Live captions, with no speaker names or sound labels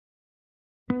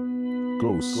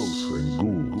ghosts and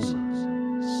ghouls,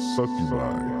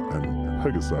 succubi and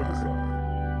pegasi,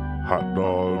 hot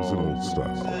dogs and old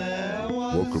style.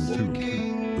 Welcome to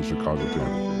the Chicago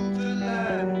Table.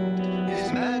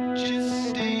 His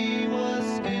Majesty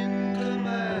was in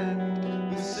command,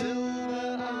 with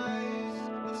silver eyes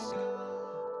of sky.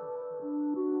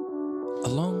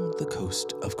 Along the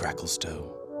coast of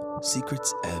Cracklestow,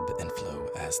 secrets ebb and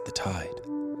flow as the tide.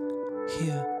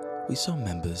 Here we saw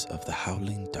members of the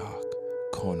Howling Dark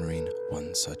cornering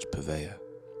one such purveyor.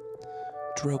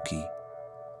 Droki,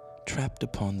 trapped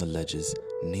upon the ledges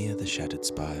near the shattered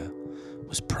spire,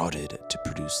 was prodded to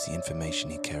produce the information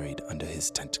he carried under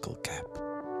his tentacle cap.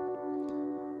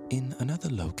 In another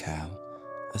locale,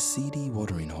 a seedy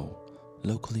watering hole,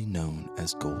 locally known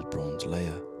as Goldbrawn's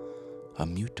Lair, a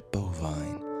mute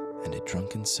bovine and a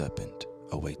drunken serpent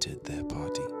awaited their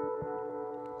party.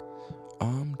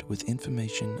 Armed with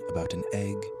information about an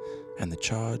egg and the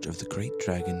charge of the great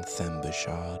dragon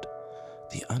Thembashard,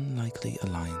 the unlikely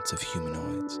alliance of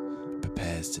humanoids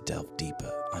prepares to delve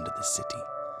deeper under the city,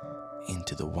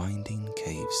 into the winding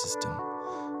cave system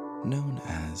known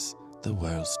as the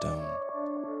Whirlstone.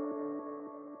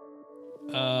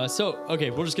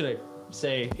 We're just gonna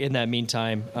say in that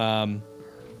meantime,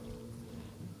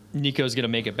 Nico's gonna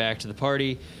make it back to the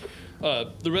party.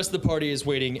 The rest of the party is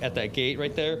waiting at that gate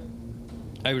right there,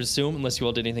 I would assume, unless you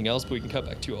all did anything else, but we can cut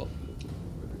back to you all.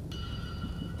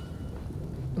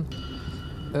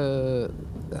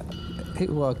 He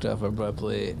walked off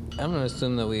abruptly. I'm gonna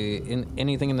assume that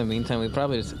anything in the meantime, we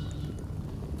probably just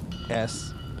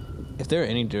ask if there are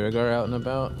any Duragar out and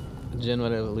about. Jen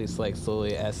would have at least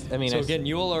slowly ask. Again,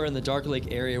 you all are in the Dark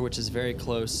Lake area, which is very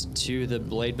close to the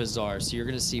Blade Bazaar, so you're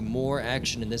going to see more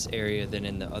action in this area than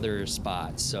in the other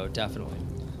spots, so definitely.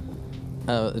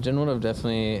 Jen would have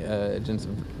definitely, Jen's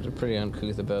pretty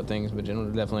uncouth about things, but Jen would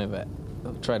have definitely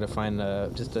have tried to find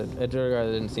just a Duragar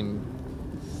that didn't seem,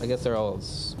 I guess they're all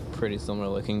pretty similar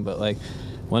looking, but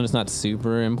one that's not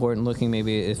super important looking.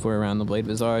 Maybe if we're around the Blade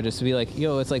Bazaar, just to be where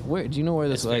do you know where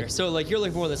this So you're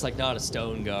looking for one that's not a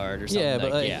stone guard or something.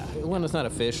 Yeah, but one that's not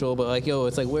official, but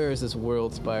where is this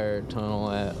World Spire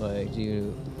tunnel at?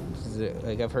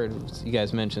 I've heard you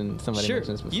guys mention somebody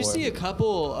mentioned this before. You see a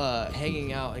couple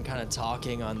hanging out and kind of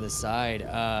talking on the side.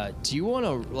 Do you want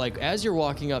to as you're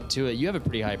walking up to it? You have a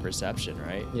pretty high perception,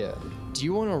 right? Yeah. Do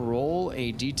you want to roll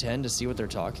a D10 to see what they're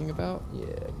talking about? Yeah,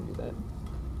 I can do that.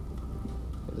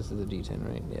 This is a D10,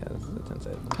 right? Yeah, this is a 10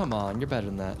 side. Come on, you're better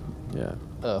than that. Yeah.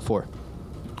 4.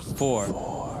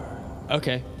 4.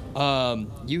 Okay.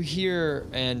 You hear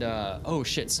and oh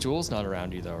shit, Stool's not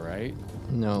around you though, right?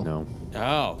 No.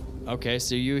 Oh, okay.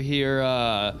 So you hear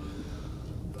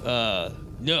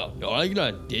no, I'm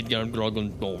not dead. Yeah,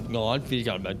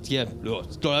 look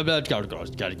at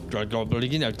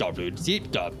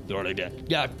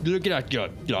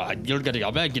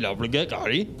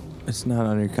It's not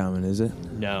undercommon, is it?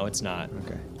 No, it's not.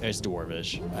 Okay. It's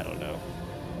Dwarvish. I don't know.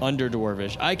 Under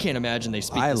Dwarvish. I can't imagine they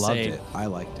speak I the loved same. it. I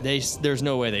liked it. There's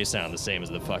no way they sound the same as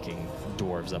the fucking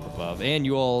dwarves up above. And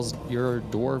your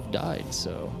dwarf died,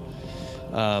 so.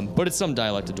 But it's some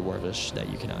dialect of Dwarvish that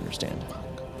you can understand.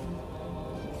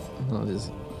 I'll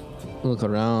just look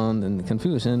around in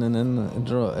confusion, and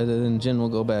then Jin will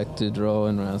go back to Dro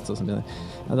and Rastos and be like,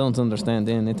 I don't understand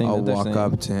anything I'll that they're walk saying.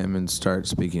 up to him and start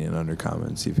speaking in undercommon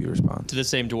and see if he responds. To the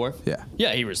same dwarf? Yeah.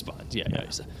 Yeah, he responds. Yeah.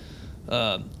 He said,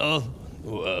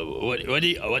 what do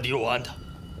you want?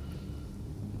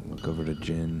 Look over to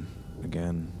Jin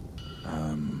again.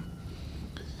 I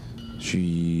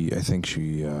think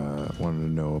she wanted to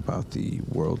know about the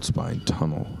World Spine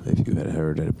Tunnel, if you had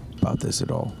heard about this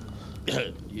at all.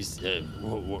 You said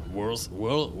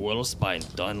World Spine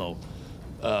Tunnel.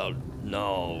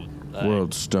 No.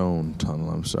 World Stone Tunnel,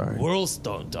 I'm sorry. World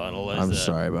Stone Tunnel. I'm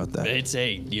sorry about that. It's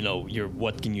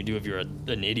what can you do if you're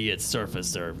an idiot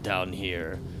surfacer down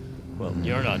here? Well,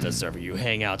 you're not a surfer. You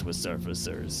hang out with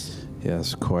surfacers.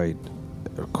 Yes, quite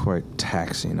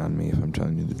taxing on me, if I'm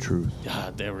telling you the truth.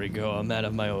 There we go. I'm out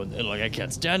of my own. I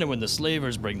can't stand it when the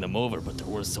slavers bring them over, but they're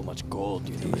worth so much gold.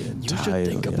 You should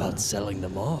think about selling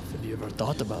them off. Have you ever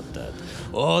thought about that?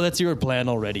 Oh, that's your plan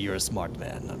already. You're a smart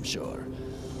man, I'm sure.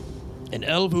 An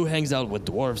elf who hangs out with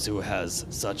dwarves who has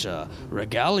such a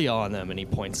regalia on them, and he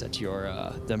points at your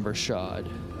Thembershad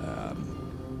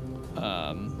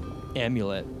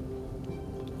amulet.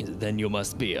 Then you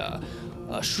must be a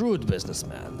shrewd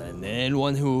businessman, and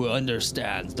one who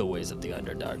understands the ways of the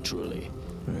Underdark truly.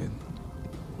 Right.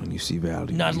 When you see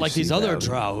value. Not you like see these other value.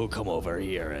 drow who come over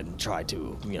here and try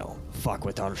to, fuck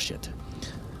with our shit.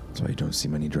 That's why you don't see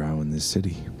many drow in this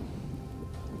city.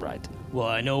 Right. Well,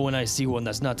 I know when I see one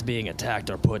that's not being attacked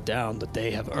or put down that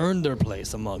they have earned their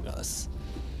place among us.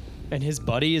 And his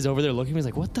buddy is over there looking at me. He's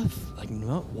like, what the like,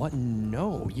 no, what?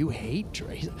 No, you hate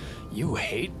Drow. You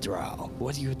hate Drow.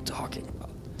 What are you talking about?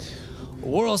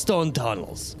 Whirlstone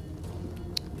Tunnels.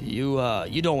 You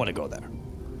don't want to go there.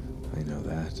 I know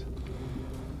that.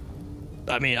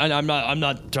 I mean, I'm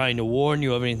not trying to warn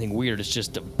you of anything weird. It's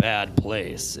just a bad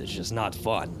place. It's just not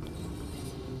fun.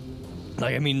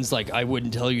 Like, I mean, it's like I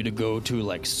wouldn't tell you to go to,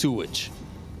 like, sewage.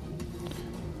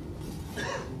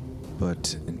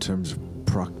 But in terms of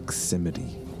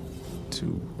proximity to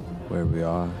where we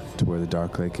are, to where the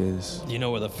Dark Lake is, You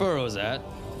know where the furrow's at.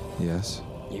 yes.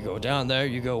 You go down there,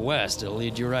 you go west. It'll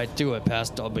lead you right to it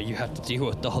past all, but you have to deal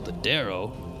with all the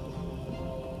Darrow.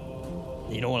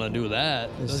 You don't want to do that.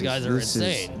 Those guys are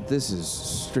insane. This is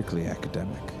strictly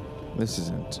academic. This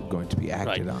isn't going to be Right.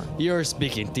 acted on. You're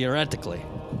speaking theoretically,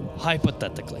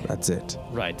 hypothetically. That's it.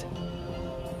 Right.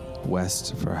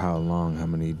 West for how long? How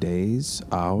many days?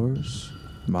 Hours?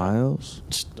 Miles?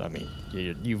 I mean,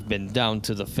 you've been down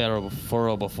to the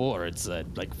furrow before. It's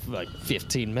like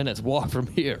 15 minutes walk from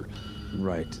here.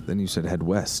 Right. Then you said head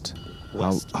west.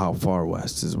 West. How far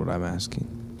west is what I'm asking.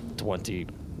 20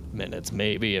 minutes,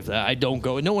 maybe. If that, I don't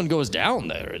go. No one goes down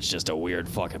there. It's just a weird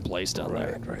fucking place down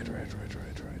there. Right.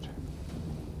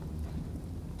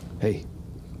 Hey,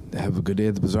 have a good day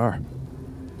at the bazaar.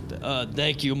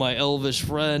 Thank you, my elvish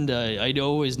friend. I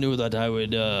always knew that I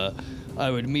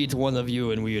would meet one of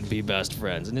you and we would be best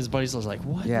friends. And his buddy's was like,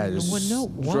 what? Yeah, just no,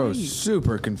 why? Dro's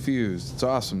super confused. It's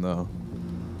awesome though.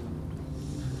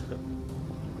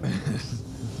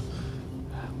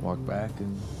 Walk back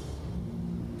and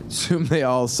assume they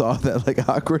all saw that like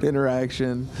awkward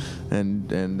interaction, and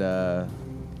do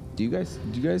you guys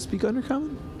speak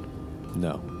Undercommon?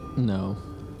 No. No.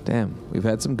 Damn, we've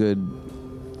had some good.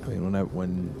 I mean,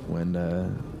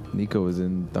 when Nico was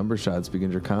in Thumbershot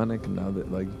speaking Draconic, and now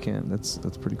that like you can't, that's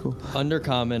pretty cool.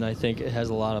 Undercommon, I think it has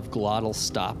a lot of glottal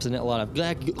stops in it. A lot of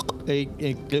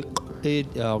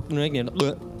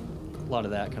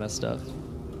that kind of stuff.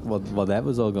 Well, while that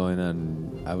was all going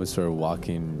on, I was sort of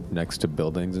walking next to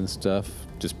buildings and stuff,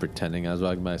 just pretending I was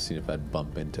walking by, seeing if I'd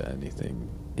bump into anything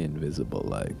invisible,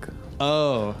 like.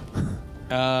 Oh.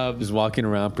 Just walking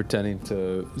around pretending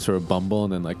to sort of bumble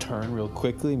and then like turn real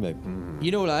quickly and be like, You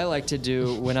know what I like to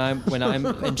do when I'm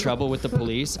in trouble with the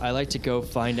police? I like to go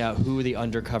find out who the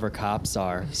undercover cops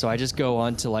are. So I just go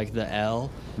on to like the L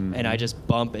and I just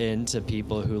bump into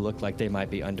people who look like they might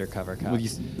be undercover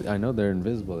cops. well, I know they're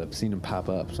invisible. I've seen them pop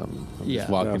up, so I'm Yeah.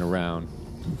 just walking around.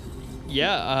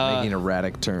 Making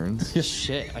erratic turns.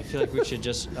 Shit, I feel like we should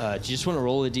just. Do you just want to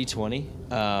roll a d20,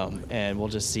 and we'll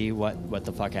just see what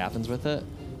the fuck happens with it?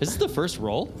 Is this the first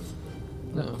roll?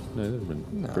 No, there's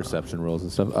been perception rolls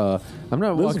and stuff. I'm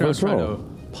not This is walking the around first trying roll. to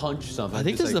punch something. I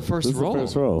think just this is the like- first This is roll. the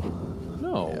first roll.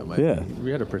 No. Yeah.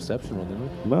 We had a perception roll,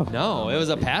 didn't we? No. No, it was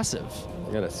a passive.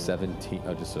 I got a 17.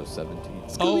 Oh, just a 17.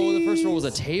 Oh, the first roll was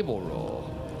a table roll.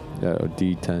 Yeah, a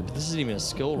D10. This isn't even a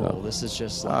skill roll. This is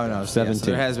just like Oh no, 17.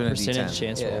 there has been a percentage D10.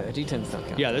 chance roll. Yeah, a D10's not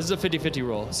count. Yeah, this is a 50-50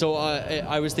 roll. So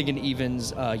I was thinking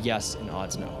evens, yes, and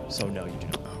odds, no. So no, you do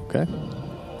not. Okay.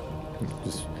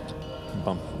 Just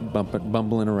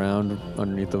bumbling around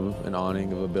underneath an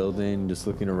awning of a building, just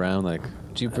looking around like.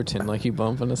 Do you pretend like you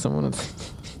bump into someone?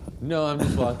 No, I'm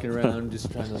just walking around,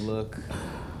 just trying to look.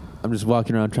 I'm just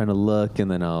walking around trying to look, and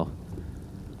then I'll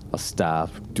stop,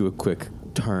 do a quick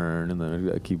turn, and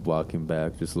then I keep walking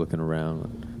back, just looking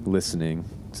around, listening,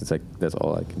 since that's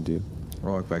all I can do.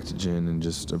 I'll walk back to Jin and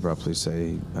just abruptly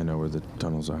say, "I know where the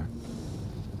tunnels are."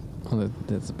 Well,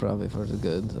 that's probably for the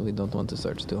good. We don't want to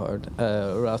search too hard.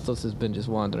 Rastos has been just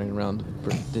wandering around,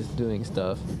 just doing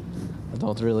stuff. I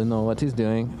don't really know what he's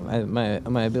doing.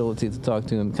 My ability to talk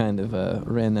to him kind of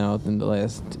ran out in the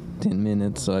last 10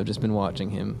 minutes, so I've just been watching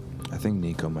him. I think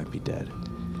Nico might be dead.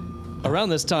 Around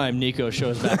this time, Nico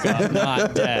shows back up,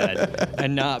 not dead,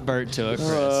 and not burnt to a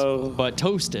crisp, Hello. but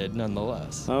toasted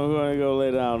nonetheless. I'm going to go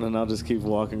lay down, and I'll just keep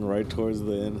walking right towards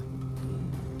the inn.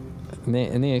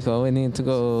 Nico, we need to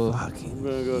go. I'm going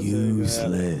to go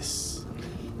Useless.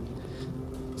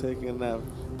 take a nap.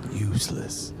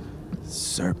 Useless.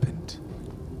 Serpent.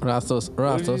 Rastos.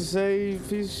 What did you Rastos. say, you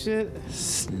piece of shit?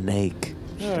 Snake.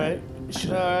 All right.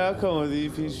 All right, I'll come with you, you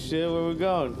piece of shit. Where we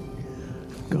going?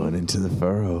 Going into the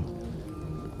furrow.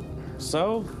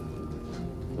 So?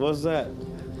 What's that?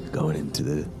 Going into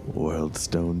the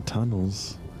Worldstone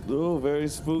tunnels. Ooh, very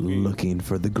spooky. Looking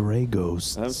for the gray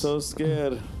ghosts. I'm so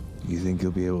scared. You think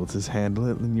you'll be able to handle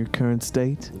it in your current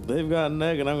state? They've got an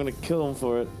egg, and I'm going to kill them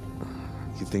for it.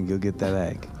 You think you'll get that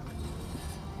egg?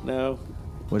 No.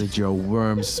 What did your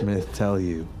worm smith tell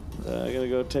you? I'm gonna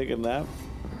go take a nap.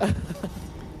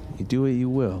 You do what you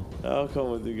will. I'll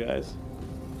come with you guys.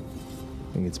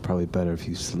 I think it's probably better if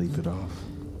you sleep it off.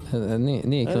 Nick,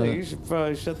 I think you should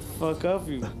probably shut the fuck up,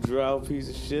 you drow piece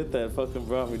of shit that fucking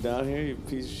brought me down here, you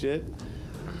piece of shit.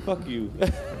 Fuck you.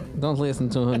 don't listen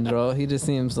to him, Dro. He just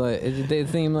seems like they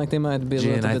seem like they might be a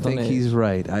Jin, little I bit think on he's edge.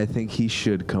 right. I think he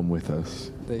should come with us.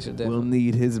 They should We'll definitely.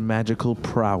 need his magical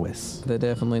prowess. They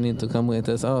definitely need to come with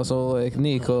us. Also, like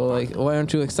Nico, like why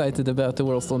aren't you excited about the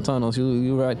Whirlstone tunnels?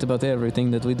 You write about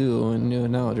everything that we do, and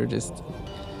now they're just.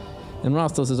 And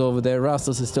Rostos is over there.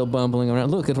 Rostos is still bumbling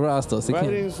around. Look at Rostos. He can't.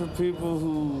 Writing's for people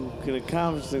who can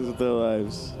accomplish things with their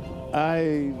lives.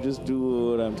 I just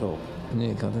do what I'm told.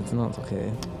 Nico, that's not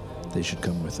okay. They should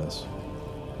come with us.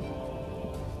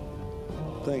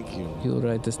 Thank you. You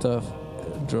write the stuff.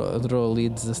 Dro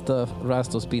leads the stuff.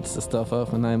 Rostos beats the stuff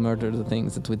up, and I murder the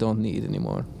things that we don't need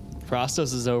anymore.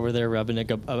 Frostos is over there rubbing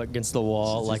it up against the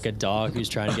wall like a dog who's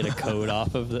trying to get a coat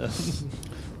off of the.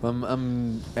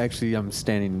 I'm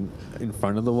standing in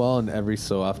front of the wall, and every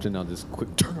so often I'll just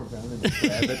quick turn around and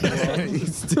grab at the wall. He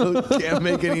still can't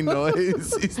make any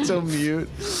noise. He's still mute.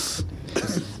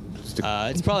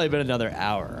 It's probably been another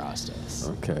hour, Rostos.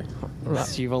 Okay,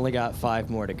 So you've only got 5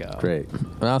 more to go. great.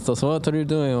 Rostos, what are you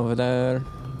doing over there?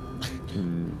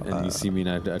 And you see me,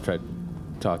 and I tried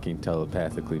talking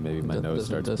telepathically. Maybe my nose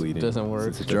starts bleeding. Doesn't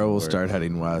work. Since it Joe will doesn't work. start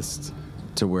heading west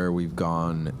to where we've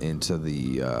gone into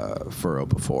the furrow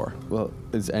before. Well,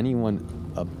 is anyone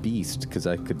a beast? Because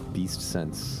I could beast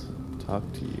sense talk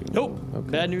to you. Nope. Okay.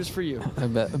 Bad news for you.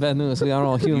 Bad news. We are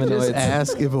all You humanoids. just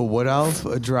ask if a wood elf,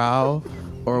 a drow,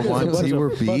 or a one-T were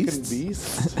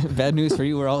beasts. Bad news for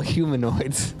you. We're all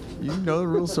humanoids. You know the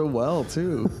rules so well,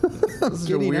 too. This is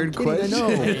a weird question. I know.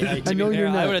 Hey, to I know be fair, you're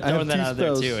I not. would have I have thrown that two out there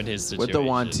spells. too in his situation. With the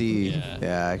one-T. Yeah.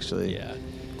 Yeah, actually. Yeah.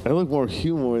 I look more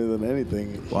humanoid than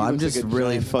anything. He Well, I'm looks just like a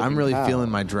really, giant fucking I'm really cow. feeling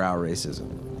my drow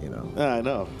racism, you know. I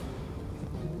know.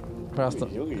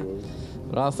 Rostos,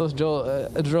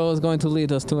 Rostos, Dro is going to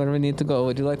lead us to where we need to go.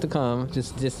 Would you like to come?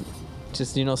 Just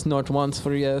snort once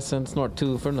for yes and snort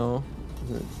 2 for no.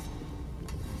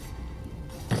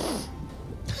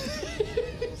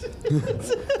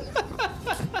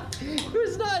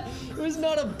 It was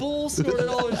not a bull snort at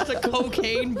all. It was just a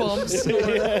cocaine bump snort.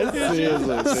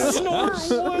 Seriously. Snort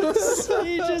once.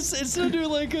 He just instead of doing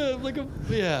like a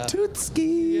yeah.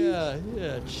 Tootski.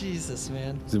 Yeah. Jesus,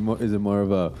 man. Is it more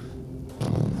of a?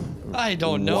 I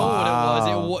don't know what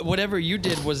it was. Whatever you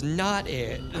did was not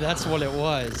it. That's what it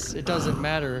was. It doesn't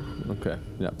matter. Okay.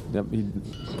 Yep. He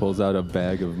pulls out a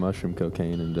bag of mushroom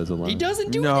cocaine and does a line. He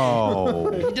doesn't do No.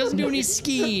 that. He doesn't do any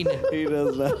skiing. He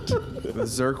does not. The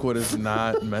Zerkwood is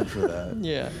not meant for that.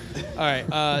 Yeah. All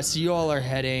right. So you all are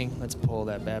heading. Let's pull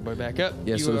that bad boy back up.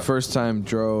 Yeah, You so the are- first time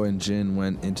Dro and Jin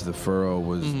went into the furrow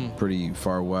was pretty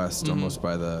far west, almost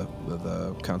by the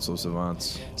Council of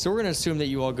Savants. So we're gonna assume that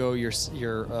you all go your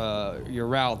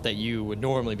route that you would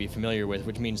normally be familiar with,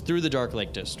 which means through the Dark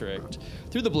Lake District,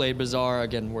 through the Blade Bazaar,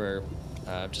 again, where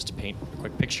just to paint a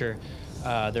quick picture,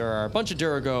 there are a bunch of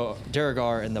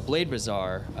Duragar in the Blade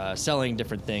Bazaar selling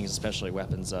different things, especially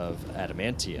weapons of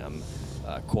adamantium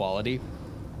quality.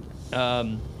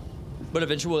 But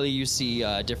eventually you see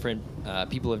different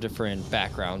people of different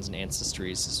backgrounds and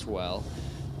ancestries as well.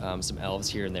 Some elves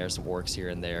here and there, some orcs here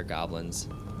and there, goblins,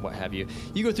 what have you.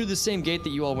 You go through the same gate that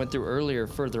you all went through earlier,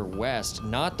 further west,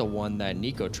 not the one that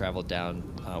Nico traveled down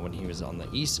when he was on the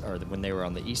east, or when they were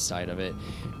on the east side of it.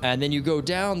 And then you go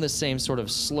down the same sort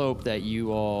of slope that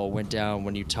you all went down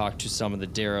when you talked to some of the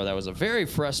Darrow. That was a very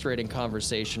frustrating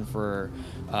conversation for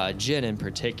Jin in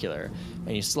particular.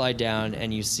 And you slide down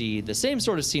and you see the same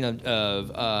sort of scene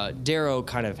of Darrow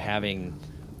kind of having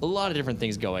a lot of different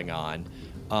things going on.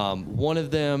 One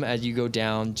of them, as you go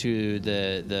down to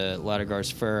the Laddergar's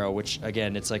Furrow, which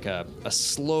again, it's like a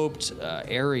sloped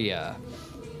area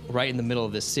right in the middle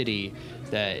of the city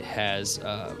that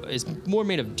is more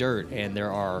made of dirt, and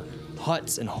there are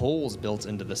huts and holes built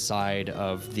into the side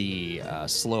of the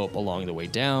slope along the way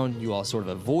down. You all sort of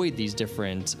avoid these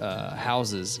different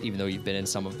houses, even though you've been in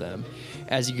some of them.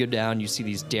 As you go down, you see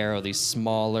these Darrow, these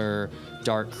smaller,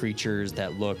 dark creatures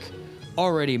that look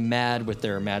already mad with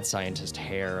their mad scientist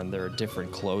hair and their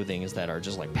different clothings that are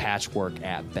just like patchwork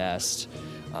at best.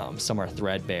 Some are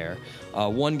threadbare.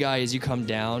 One guy, as you come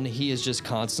down, he is just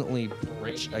constantly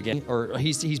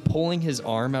he's pulling his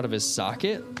arm out of his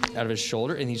socket, out of his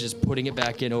shoulder, and he's just putting it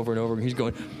back in over and over. And he's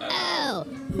going, Ow!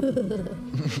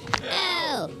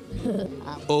 Ow!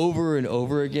 over and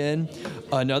over again.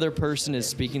 Another person is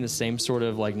speaking the same sort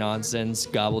of like nonsense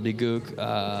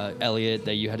gobbledygook, Elliot,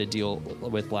 that you had to deal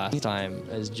with last time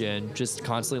as Jin, just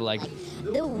constantly like,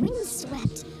 The wind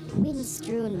swept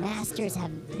wind-strewn masters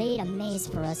have made a maze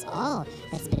for us all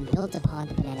that's been built upon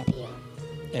the banana peel.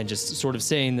 And just sort of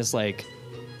saying this like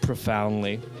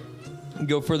profoundly.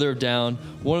 Go further down.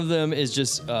 One of them is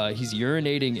just he's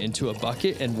urinating into a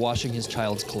bucket and washing his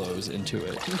child's clothes into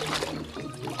it.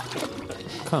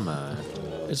 Come on.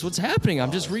 It's what's happening.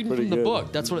 I'm just reading from the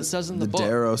book. That's what it says in the book.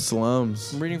 Darrow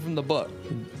slums. I'm reading from the book.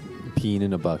 Peeing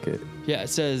in a bucket. Yeah, it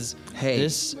says Hey.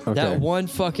 Okay. that one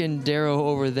fucking Darrow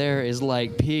over there is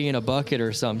like peeing in a bucket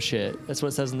or some shit. That's what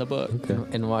it says in the book. Okay.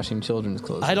 And washing children's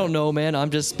clothes. I don't know, man. I'm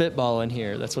just spitballing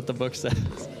here. That's what the book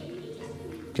says.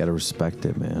 Gotta respect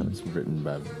it, man. It's written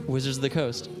by Wizards of the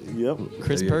Coast. Yep.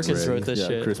 Chris Yeah, Perkins right. wrote this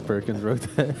shit. Chris Perkins wrote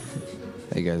that.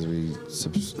 Hey guys, we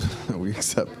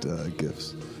accept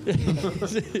gifts.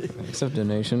 Except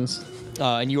donations.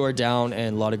 And you are down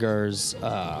in Lodegar's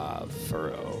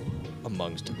furrow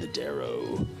amongst the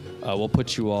Darrow. We'll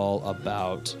put you all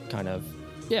about kind of,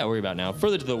 where are you about now?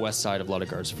 Further to the west side of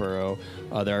Lodegar's furrow.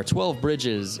 There are 12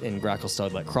 bridges in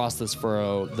Gracklestad that cross this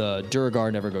furrow. The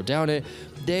Duragar never go down it.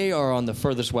 They are on the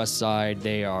furthest west side.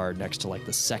 They are next to like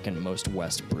the second most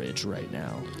west bridge right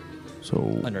now,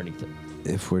 So underneath it.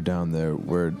 if we're down there,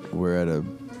 we're at a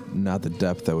not the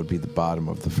depth that would be the bottom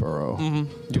of the furrow.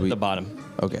 Mm-hmm. The bottom.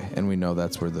 Okay, and we know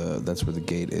that's where the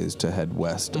gate is to head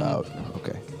west out.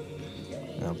 Okay,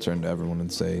 and I'll turn to everyone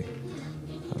and say,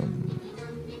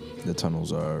 the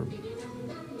tunnels are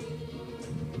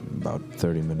about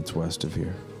 30 minutes west of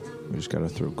here. We just gotta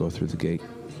go through the gate,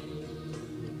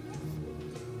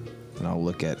 and I'll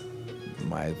look at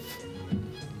my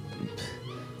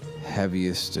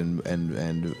heaviest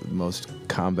and most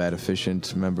combat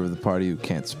efficient member of the party who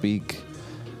can't speak.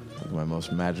 My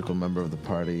most magical member of the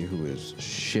party who is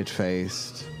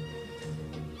shit-faced.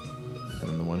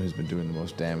 And the one who's been doing the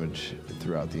most damage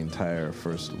throughout the entire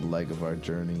first leg of our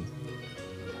journey.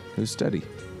 Who's steady.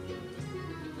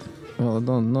 Well, I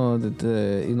don't know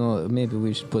that, maybe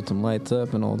we should put some lights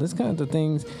up and all this kind of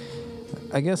things.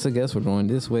 I guess we're going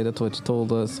this way. That's what you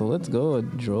told us. So let's go,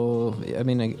 Joe. I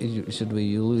mean, should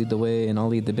we lead the way and I'll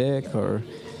lead the back? Or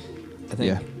I think,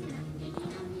 Yeah.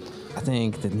 I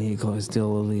think that Nico is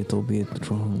still a little bit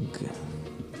drunk.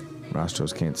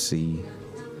 Rostros can't see.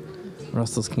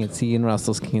 Rustos can't see and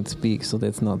Rustos can't speak, so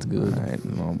that's not good. All right,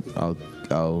 well,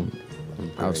 I'll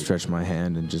outstretch my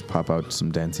hand and just pop out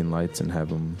some dancing lights and have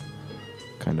them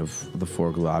kind of the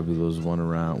four globules,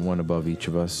 one above each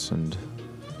of us, and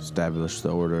establish the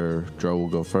order. Dro will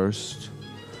go first,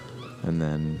 and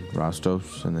then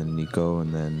Rostos, and then Nico,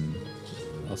 and then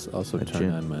Also A turn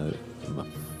gin. on my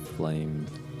flame,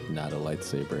 not a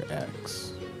lightsaber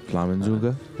axe.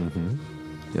 Flamenzunga. Mm-hmm.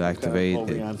 You'll activate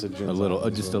Holding it. on to Jin's A little,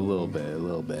 arm as just well. a little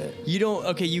bit. You don't.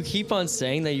 Okay, you keep on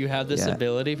saying that you have this Yeah.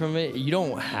 ability from it. You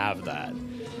don't have that.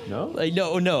 No? Like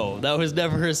no, that was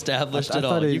never established I at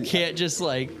all. thought it- You can't just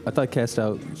like. I thought cast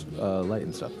out light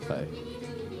and stuff.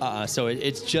 So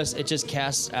it just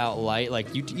casts out light.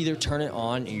 Like you either turn it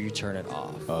on or you turn it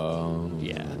off.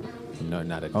 Yeah. No,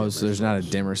 not a Oh, dimmer so there's not a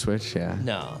switch. dimmer switch? Yeah.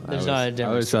 No, I there's always- not a dimmer.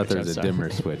 I always thought there switch was a outside. dimmer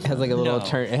switch. It has like a little No.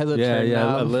 turn. It has a yeah, turn yeah,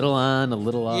 knob. a little on, a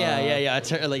little off. Yeah.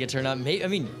 Like a turn on. I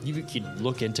mean, you could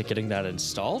look into getting that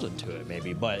installed into it,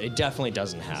 maybe, but it definitely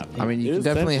doesn't have. I mean, you It can is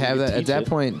definitely sentient, have you that. can At teach that it.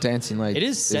 point, Dancing Light It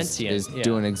is sentient, is yeah.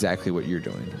 doing exactly what you're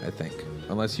doing, I think.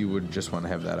 Unless you would just want to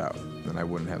have that out, then I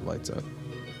wouldn't have lights out.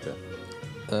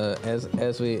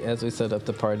 As we set up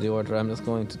the party order, I'm just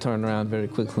going to turn around very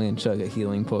quickly and chug a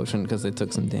healing potion because they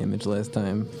took some damage last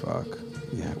time. Fuck.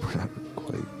 Yeah, we're not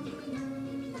quite.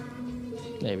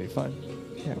 Maybe fine.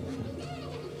 Yeah,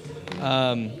 we're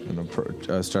fine.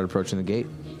 And start approaching the gate.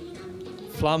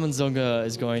 Flamenzunga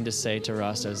is going to say to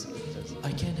Rastos,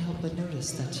 I can't help but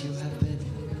notice that you have been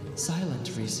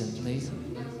silent recently.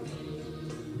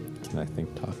 Can I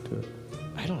talk to it?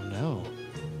 I don't know.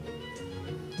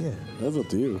 Yeah, That's up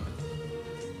to you.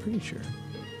 pretty sure.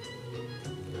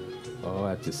 Oh, I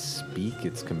have to speak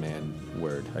its command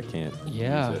word. I can't.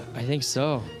 Yeah, Use it. I think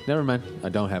so. Never mind. I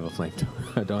don't have a flame.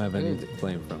 I don't have any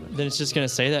flame from it. Then it's just gonna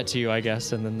say that to you, I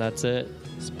guess, and then that's it.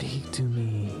 Speak to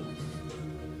me.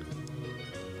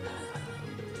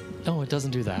 No, it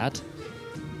doesn't do that.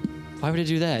 Why would it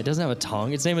do that? It doesn't have a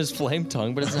tongue. Its name is Flame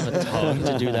Tongue, but it doesn't have a tongue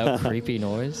to do that creepy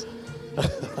noise. I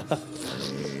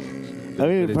mean, But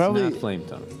it's probably not flame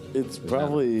tongue. it's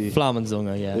probably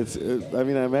Flamenzunga, yeah. it's. I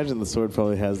mean, I imagine the sword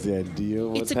probably has the idea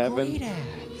of what's happened.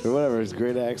 Or whatever, it's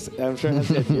great axe. I'm sure it has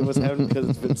the idea of what's happening because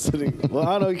it's been sitting. Well,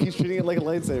 I don't know. He keeps treating it like a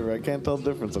lightsaber. I can't tell the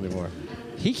difference anymore.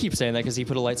 He keeps saying that because he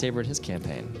put a lightsaber in his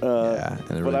campaign. Yeah, and it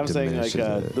But really I'm saying like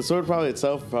diminishes it. the sword probably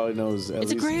itself probably knows. At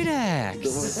It's a least great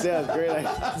axe. Yeah, it's great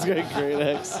axe. It's great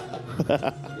axe.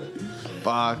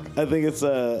 Fuck. I think it's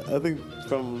I think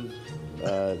from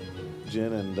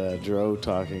Jin and Dro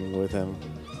talking with him.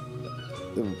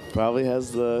 Probably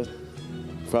knows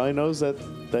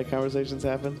that conversation's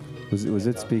happened. Was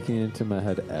it speaking into my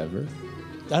head ever?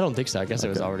 I don't think so. I guess it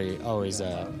was Okay. always.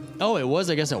 Oh, it was.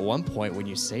 I guess at one point when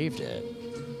you saved it.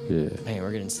 Yeah. Man,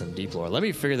 we're getting some deep lore. Let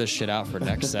me figure this shit out for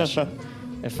next session.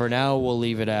 And for now, we'll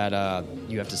leave it at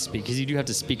you have to speak because you do have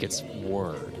to speak its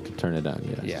word. Turn it on,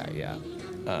 yes. Yeah.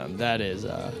 That is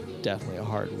definitely a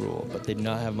hard rule, but they do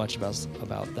not have much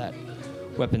about that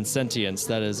weapon sentience.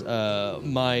 That is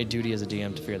my duty as a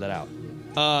DM to figure that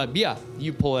out. Yeah,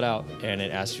 you pull it out and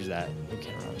it asks you that. You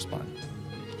can't respond,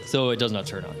 so it does not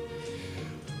turn on.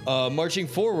 Marching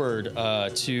forward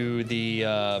to the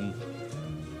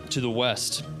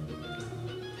west,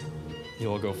 you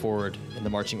will go forward in the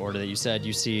marching order that you said.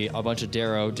 You see a bunch of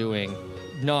Darrow doing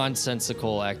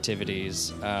nonsensical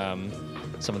activities.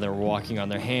 Some of them are walking on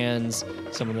their hands.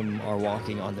 Some of them are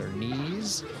walking on their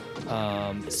knees.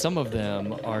 Some of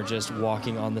them are just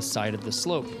walking on the side of the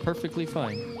slope, perfectly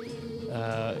fine,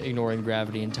 ignoring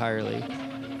gravity entirely.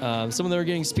 Some of them are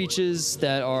getting speeches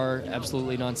that are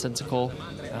absolutely nonsensical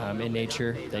in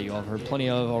nature that you all have heard plenty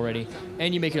of already.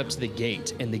 And you make it up to the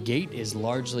gate, and the gate is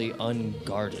largely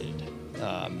unguarded,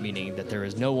 meaning that there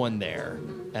is no one there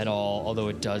at all, although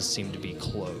it does seem to be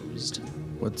closed.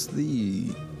 What's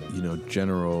the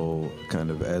general kind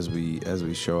of as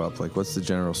we show up, like what's the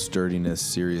general sturdiness,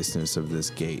 seriousness of this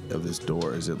gate, of this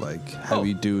door? Is it like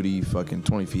heavy duty, fucking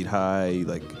 20 feet high,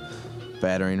 like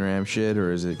battering ram shit,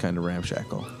 or is it kind of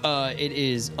ramshackle? It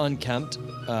is unkempt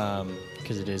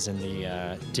because it is in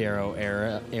the Darrow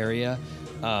area,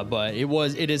 but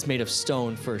it is made of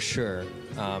stone for sure,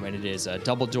 and it is a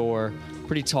double door,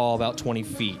 pretty tall, about 20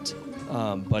 feet.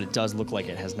 But it does look like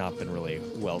it has not been really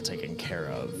well taken care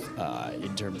of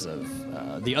in terms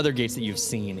of the other gates that you've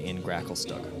seen in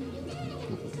Gracklestug.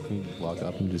 Can you walk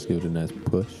up and just give it a nice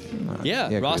push? Yeah,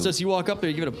 cool. Rostos, you walk up there,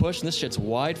 you give it a push, and this shit's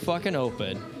wide fucking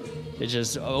open. It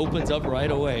just opens up right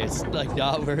away. It's like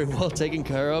not very well taken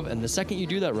care of, and the second you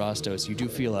do that, Rostos, you do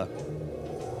feel an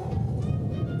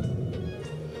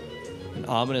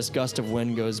ominous gust of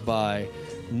wind goes by.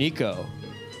 Nico,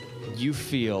 you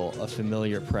feel a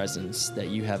familiar presence that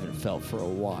you haven't felt for a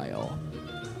while.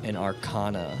 An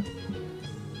arcana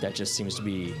that just seems to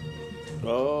be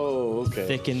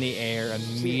thick in the air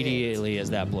immediately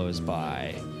as that blows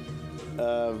by.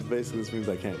 Basically, this means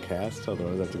I can't cast,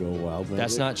 otherwise I have to go wild magic.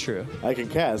 That's not true. I can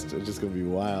cast, it's just going to be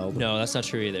wild. No, that's not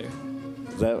true either.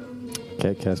 Is that...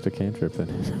 Can't cast a cantrip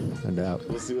and I doubt.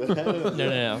 We'll see what happens.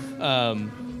 No.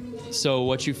 So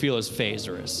what you feel is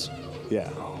Phaserus. Yeah.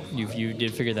 You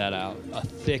did figure that out. A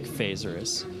thick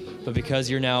Phaserus. But because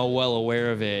you're now well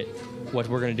aware of it, what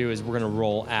we're going to do is we're going to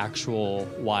roll actual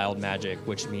wild magic,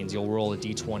 which means you'll roll a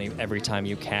d20 every time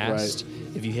you cast.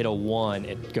 Right. If you hit a 1,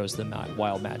 it goes to the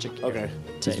wild magic Okay.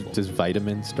 table. Does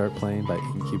Vitamin start playing by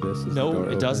Incubus? as the No, door it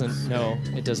opens? doesn't. No,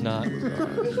 it does not.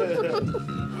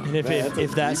 And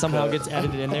if that somehow gets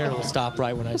edited in there, it'll stop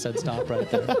right when I said stop right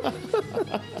there.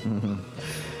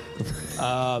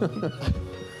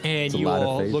 And a you lot of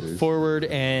all look phasers. forward,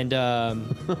 and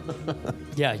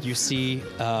you see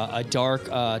a dark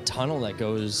tunnel that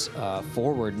goes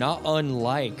forward, not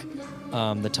unlike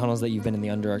the tunnels that you've been in the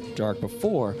Underdark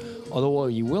before. Although what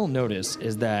you will notice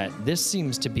is that this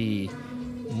seems to be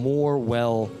more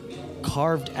well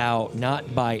carved out,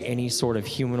 not by any sort of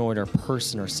humanoid or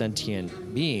person or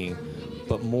sentient being,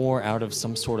 but more out of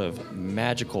some sort of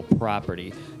magical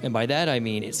property. And by that I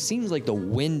mean it seems like the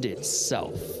wind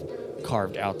itself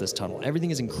carved out this tunnel.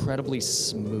 Everything is incredibly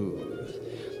smooth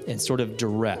and sort of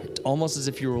direct, almost as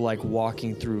if you were like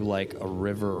walking through like a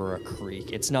river or a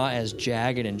creek. It's not as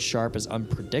jagged and sharp, as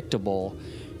unpredictable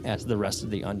as the rest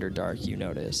of the Underdark, you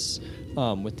notice,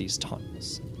 with these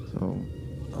tunnels. So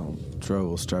Dro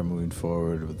will start moving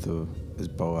forward with his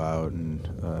bow out and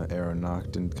arrow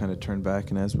knocked, and kind of turn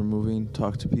back, and as we're moving,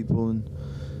 talk to people, and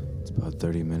it's about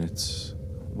 30 minutes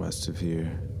west of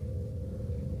here.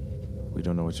 We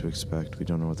don't know what to expect. We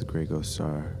don't know what the Grey Ghosts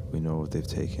are. We know what they've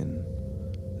taken.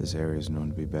 This area is known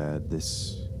to be bad.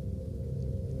 This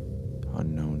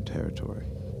unknown territory.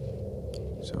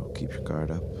 So keep your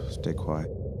guard up. Stay quiet.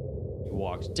 You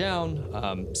walked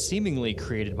down, seemingly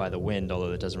created by the wind,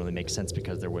 although that doesn't really make sense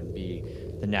because there wouldn't be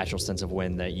the natural sense of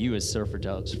wind that you as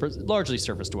largely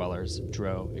surface dwellers,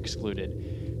 Dro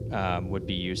excluded, would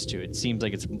be used to. It seems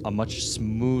like it's a much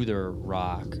smoother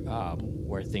rock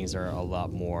where things are a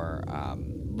lot more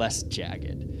less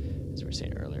jagged, as we were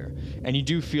saying earlier. And you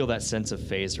do feel that sense of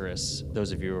Phaserus,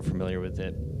 those of you who are familiar with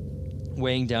it,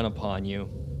 weighing down upon you.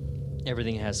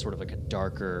 Everything has sort of like a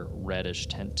darker reddish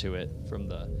tint to it from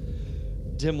the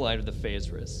dim light of the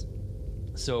Phaserus.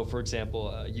 So, for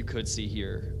example, you could see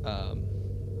here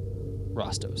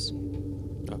Rostos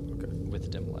with the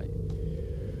dim light.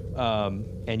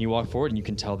 And you walk forward, and you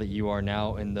can tell that you are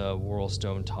now in the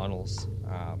Whirlstone tunnels.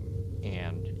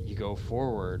 And you go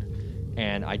forward,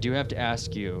 and I do have to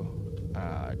ask you,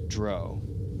 Dro,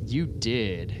 you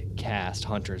did cast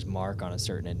Hunter's Mark on a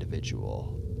certain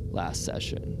individual last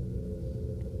session.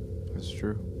 That's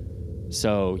true.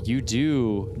 So you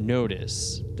do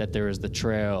notice that there is the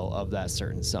trail of that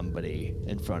certain somebody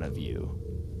in front of you.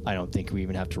 I don't think we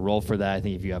even have to roll for that. I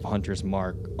think if you have Hunter's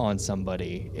Mark on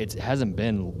somebody, it hasn't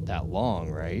been that long,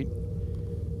 right?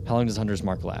 How long does Hunter's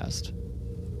Mark last?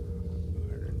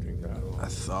 I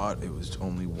thought it was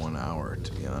only 1 hour,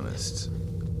 to be honest.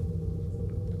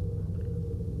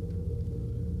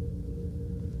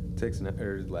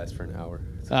 It lasts for an hour.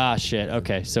 Ah, shit.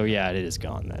 Okay, so yeah, it is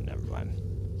gone then. Never mind.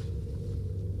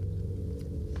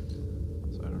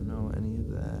 So I don't know any of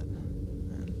that.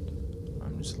 And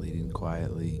I'm just leading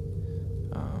quietly,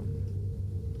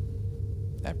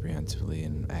 apprehensively,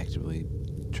 and actively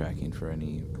tracking for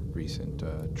any recent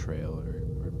trail or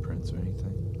prints or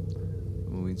anything.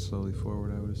 Moving slowly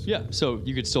forward, I would assume. Yeah, so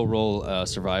you could still roll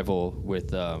survival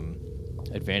with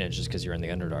advantage just because you're in the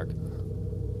Underdark.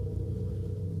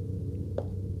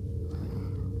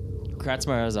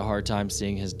 Kratzmeyer has a hard time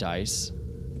seeing his dice.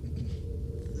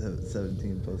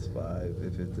 17 plus 5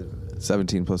 if it's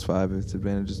 17 plus 5 if it's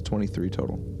advantage is 23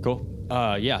 total. Cool.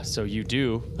 Yeah, so you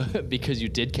do, because you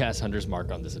did cast Hunter's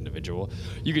Mark on this individual,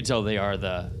 you could tell they are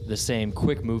the same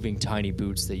quick-moving tiny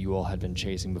boots that you all had been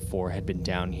chasing before, had been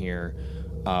down here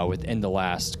within the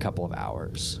last couple of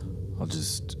hours. I'll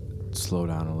just slow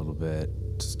down a little bit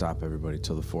to stop everybody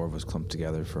till the four of us clump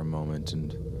together for a moment,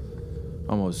 and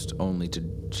almost only to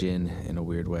Jin in a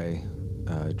weird way,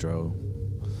 Dro.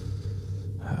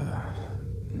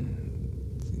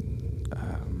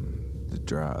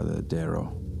 The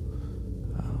Darrow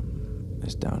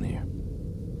is down here.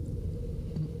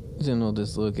 Jin will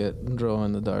just look at Dro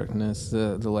in the darkness,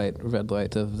 the red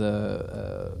light of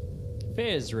the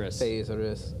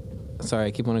Phaserus. Sorry,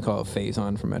 I keep wanting to call it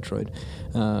Phazon from Metroid.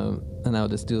 And I'll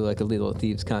just do like a little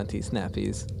Thieves' Conti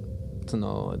snappies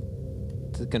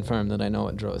to confirm that I know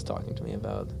what Dro is talking to me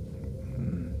about.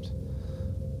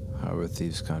 However,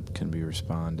 Thieves' can be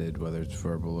responded, whether it's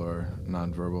verbal or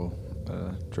non-verbal.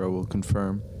 Dro will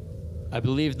confirm. I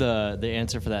believe the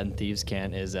answer for that in Thieves'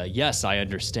 Cant is yes, I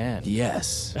understand.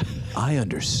 Yes, I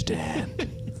understand.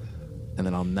 And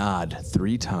then I'll nod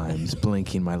 3 times,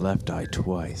 blinking my left eye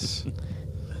twice.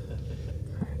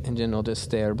 And Jin will just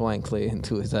stare blankly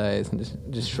into his eyes and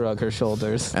just shrug her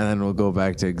shoulders. And then we'll go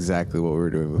back to exactly what we were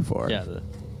doing before. Yeah.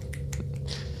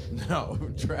 No,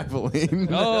 traveling.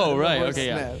 Oh, right. Okay,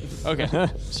 yeah. Okay.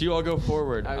 So you all go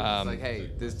forward. I was just like, hey,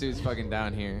 this dude's fucking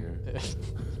down here.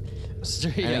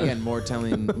 Straight And again, more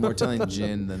telling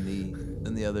Jin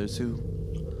than the others who.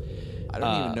 I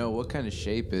don't even know what kind of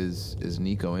shape is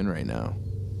Nico in right now.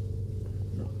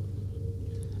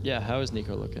 Yeah, how is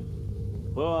Nico looking?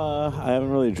 Well, I haven't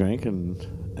really drank in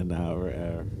an hour,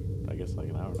 I guess like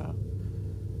an hour now.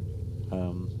 I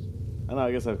don't know,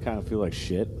 I guess I kind of feel like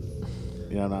shit.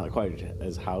 You know, not quite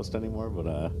as housed anymore,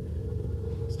 but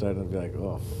starting to be like,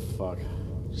 oh, fuck.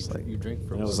 Just like You drink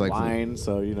from Just like wine,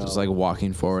 so, you know. Just like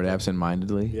walking forward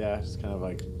absent-mindedly. Yeah, just kind of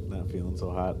like not feeling so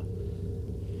hot.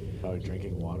 Probably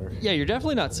drinking water. Yeah, you're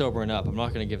definitely not sobering up. I'm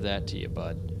not going to give that to you,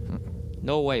 bud.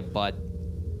 No way, bud.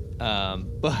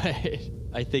 But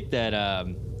I think that,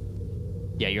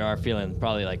 yeah, you are feeling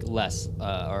probably like less,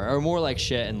 or more like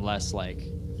shit and less like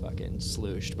fucking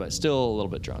slooshed, but still a little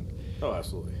bit drunk. Oh,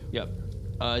 absolutely. Yep.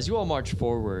 As you all march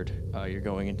forward, you're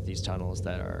going into these tunnels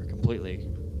that are completely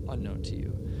unknown to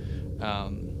you.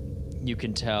 You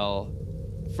can tell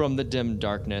from the dim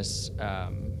darkness,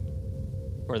 from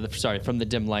the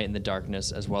dim light in the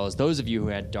darkness, as well as those of you who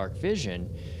had dark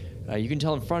vision, you can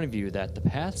tell in front of you that the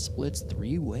path splits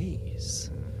 3 ways.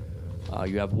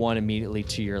 You have one immediately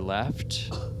to your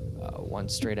left, one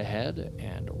straight ahead,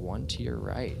 and one to your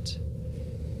right.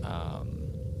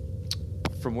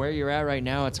 From where you're at right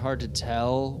now, it's hard to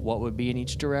tell what would be in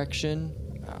each direction,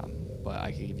 but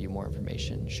I can give you more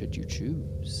information should you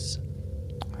choose.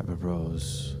 I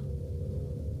propose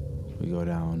we go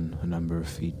down a number of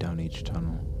feet down each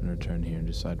tunnel and return here and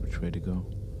decide which way to go.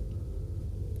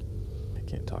 I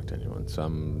can't talk to anyone, so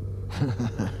I'm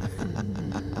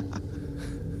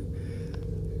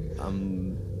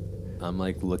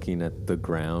like looking at the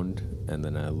ground, and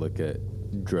then I look at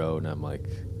Dro, and I'm like,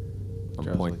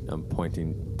 I'm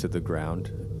pointing to the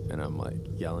ground, and I'm like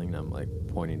yelling, and I'm like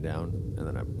pointing down, and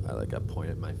then I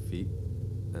point at my feet,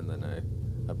 and then I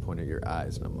point at your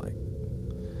eyes, and I'm like,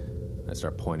 I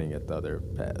start pointing at the other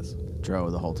paths. Dro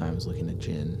the whole time is looking at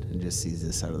Jin and just sees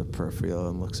this out of the peripheral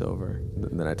and looks over.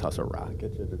 And then I toss a rock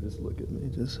at you to just look at me.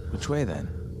 Just Which way then?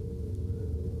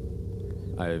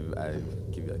 I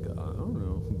give you like I don't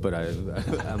know, but I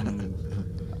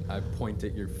point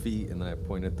at your feet and then I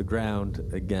point at the ground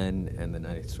again, and then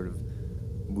I sort of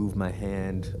move my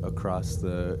hand across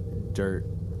the dirt,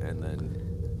 and then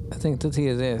I think that he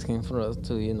is asking for us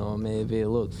to, maybe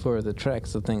look for the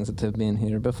tracks of things that have been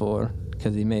here before.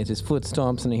 Because he made his foot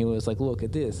stomps and he was like, look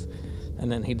at this.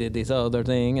 And then he did this other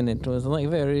thing and it was like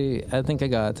I think I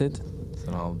got it.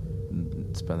 So I'll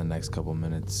spend the next couple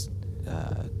minutes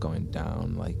going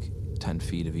down like 10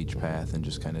 feet of each path and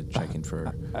just kind of checking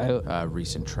for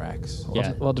recent tracks.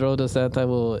 Yeah. While Dro does that, I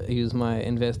will use my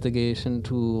investigation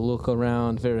to look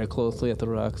around very closely at the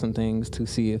rocks and things to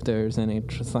see if there's any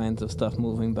signs of stuff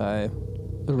moving by.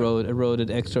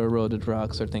 Extra eroded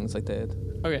rocks or things like that.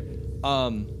 Okay.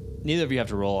 Neither of you have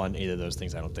to roll on either of those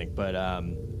things, I don't think. But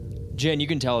Jen, you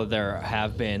can tell that there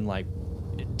have been like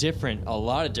a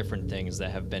lot of different things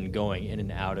that have been going in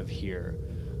and out of here.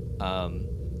 And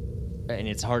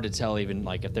it's hard to tell even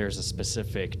like if there's a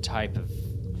specific type of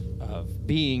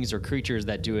beings or creatures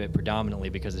that do it predominantly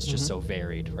because it's just so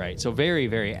varied, right? So very,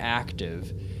 very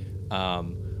active.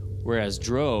 Whereas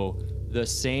Dro, the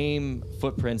same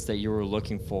footprints that you were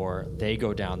looking for, they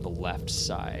go down the left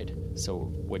side. So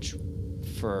which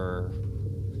for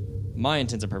my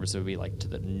intents and purposes would be like to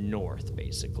the north,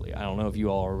 basically. I don't know if you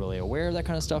all are really aware of that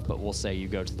kind of stuff, but we'll say you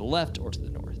go to the left or to the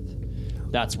north.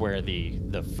 That's where the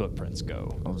footprints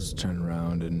go. I'll just turn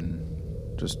around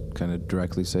and just kind of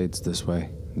directly say it's this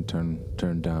way and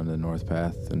turn down the north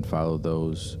path and follow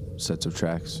those sets of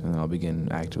tracks, and I'll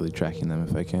begin actively tracking them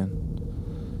if I can.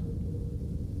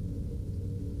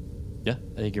 Yeah,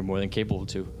 I think you're more than capable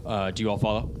to. Do you all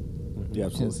follow? Yeah,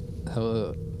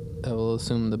 absolutely. I will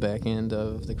assume the back end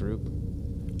of the group.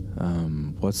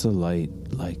 What's the light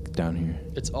like down here?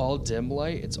 It's all dim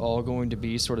light. It's all going to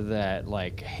be sort of that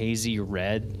like hazy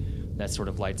red that sort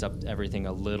of lights up everything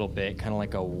a little bit, kind of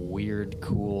like a weird,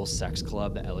 cool sex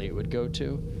club that Elliot would go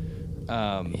to.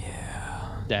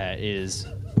 That is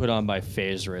put on by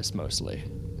Phaserus mostly.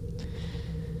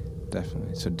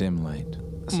 Definitely. So dim light.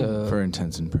 So for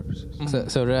intents and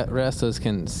purposes. So rest of us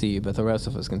can see, but the rest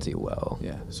of us can see well.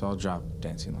 Yeah. So I'll drop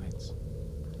dancing lights.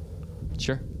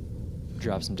 Sure.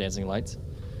 Drop some dancing lights.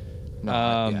 No,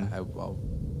 I'll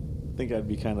think I'd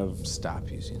be kind of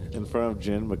stop using it in front of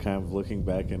Jin, but kind of looking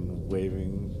back and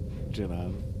waving Jin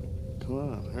on. Come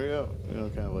on, hurry up.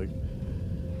 Kind of like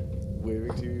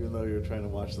waving to you even though you're trying to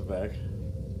watch the back.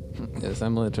 Yes,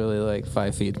 I'm literally like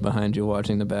 5 feet behind you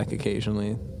watching the back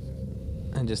occasionally.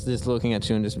 And just looking at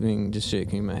you and just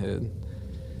shaking my head.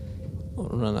 I'll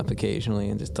run up occasionally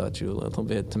and just touch you a little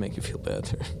bit to make you feel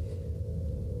better.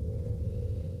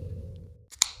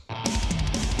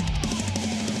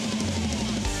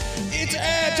 It's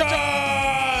ad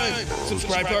time!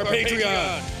 Subscribe to our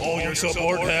Patreon. All your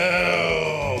support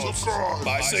helps.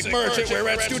 Buy sick merch at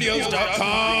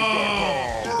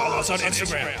WhereAtStudios.com. Follow us on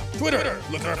Instagram, Twitter,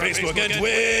 look at our Facebook and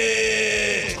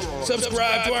Twitch.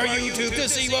 Subscribe to our YouTube to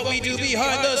see what we do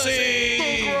behind the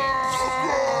scenes.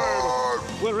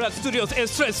 Where Rat Studios is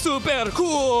super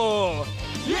cool!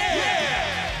 Yeah!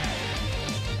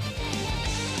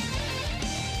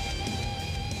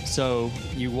 So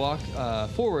you walk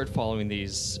forward following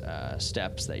these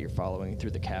steps that you're following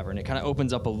through the cavern. It kind of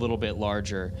opens up a little bit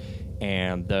larger,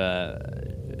 and the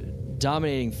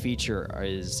dominating feature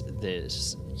is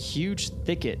this huge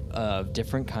thicket of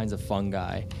different kinds of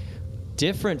fungi.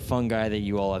 Different fungi that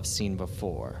you all have seen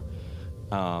before.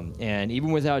 And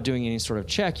even without doing any sort of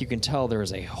check, you can tell there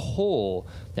is a hole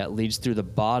that leads through the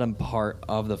bottom part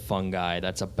of the fungi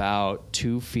that's about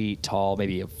 2 feet tall,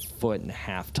 maybe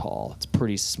 1.5 feet tall. It's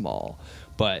pretty small.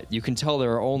 But you can tell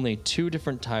there are only 2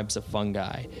 different types of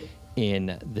fungi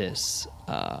in this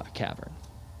cavern.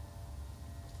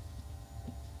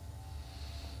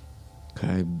 Could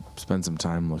I spend some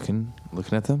time looking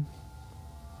at them?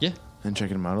 Yeah. And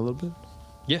checking them out a little bit?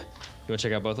 Yeah. You want to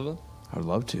check out both of them? I would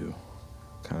love to.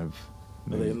 Kind of.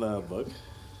 Are they in the book?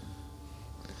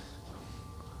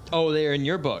 Oh, they're in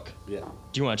your book? Yeah.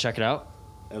 Do you want to check it out?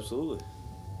 Absolutely.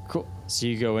 Cool. So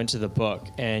you go into the book,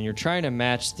 and you're trying to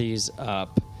match these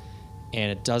up,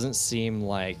 and it doesn't seem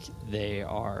like they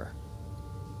are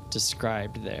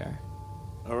described there.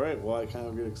 All right. Well, I kind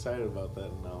of get excited about that,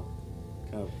 and I'll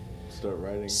kind of start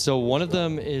writing. So one of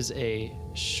them is a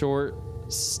short.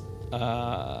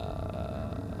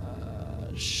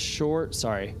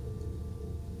 Sorry.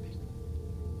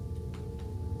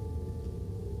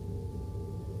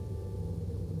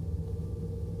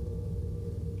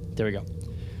 There we go.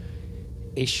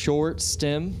 a short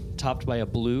stem topped by a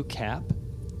blue cap,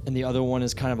 and the other one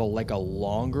is kind of like a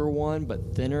longer one,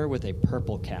 but thinner with a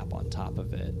purple cap on top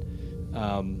of it.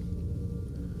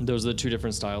 Those are the two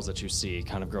different styles that you see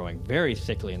kind of growing very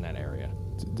thickly in that area.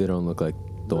 They don't look like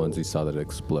the ones you saw that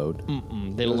explode.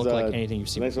 They don't look like anything you've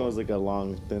seen The next before. one was like a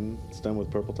long, thin stem with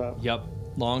purple top. Yep.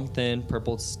 Long, thin,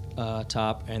 purple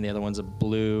top, and the other one's a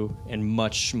blue and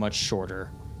much, much shorter.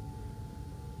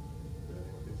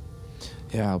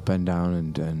 Yeah, I'll bend down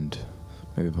and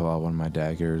maybe pull out one of my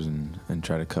daggers and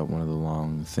try to cut one of the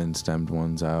long, thin-stemmed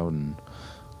ones out and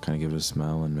kind of give it a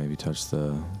smell and maybe touch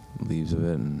the leaves of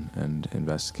it and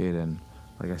investigate. And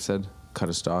like I said, cut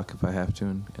a stalk if I have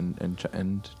to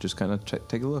and just kind of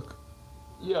take a look.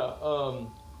 Yeah.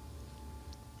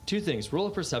 Two things. Roll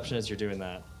a perception as you're doing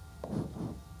that.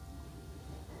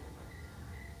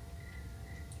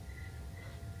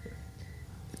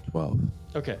 Well,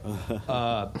 Okay.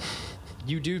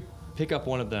 You do pick up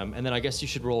one of them, and then I guess you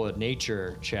should roll a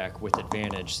nature check with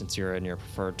advantage since you're in your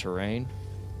preferred terrain.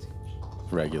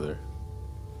 Regular.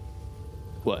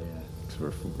 What? 'Cause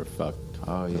we're fucked.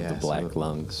 Oh With yeah, the black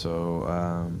lungs. So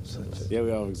Yeah,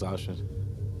 we all have exhaustion.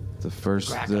 the first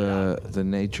the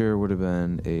nature would have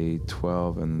been a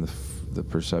 12, and the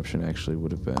perception actually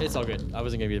would have been. It's all good. I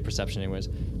wasn't gonna be the perception anyways.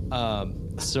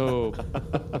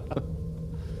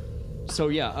 So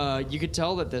yeah, you could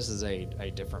tell that this is a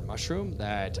different mushroom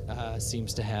that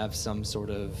seems to have some sort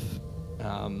of.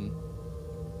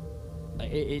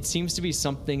 It seems to be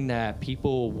something that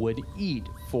people would eat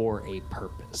for a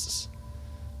purpose,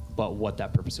 but what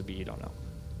that purpose would be, you don't know.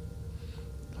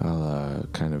 I'll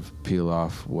kind of peel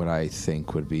off what I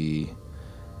think would be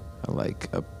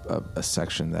like a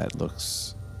section that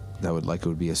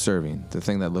would be a serving, the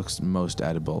thing that looks most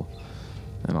edible,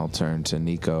 and I'll turn to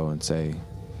Nico and say,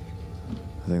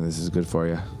 "I think this is good for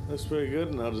you." Looks pretty good,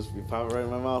 and I'll just pop it right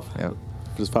in my mouth. Yep.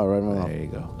 Just pop it right in my mouth. There you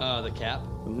go. The cap.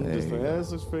 Mhm, just like, yeah,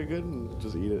 this looks pretty good, and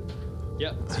just eat it.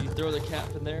 Yep. So you throw the cap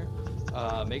in there.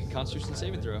 Make a Constitution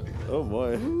saving throw. Oh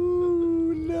boy.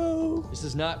 Ooh, no. This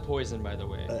is not poison, by the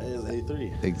way. That is a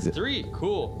 3. 3.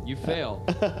 Cool. You fail.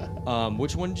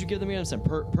 Which one did you give them again?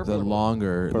 Purple. The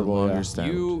longer stem.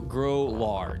 You grow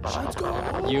large. Let's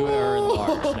go. You are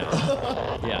large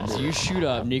now. Yeah. So you shoot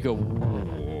up. Nico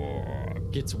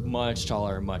gets much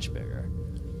taller and much bigger.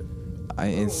 I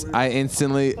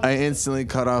instantly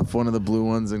cut off one of the blue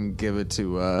ones and give it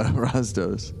to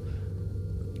Rostos.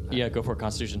 Yeah, go for it.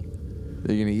 Constitution.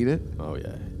 Are you gonna eat it? Oh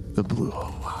yeah. The blue.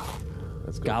 Oh wow.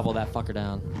 Let's go. Gobble that fucker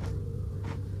down.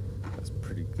 That's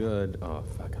pretty good. Oh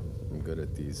fuck, I'm good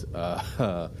at these.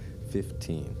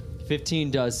 15.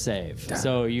 15 does save.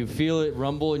 So you feel it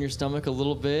rumble in your stomach a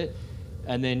little bit,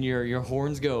 and then your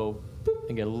horns go boop,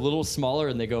 and get a little smaller,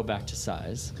 and they go back to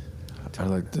size. I'd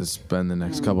like to spend the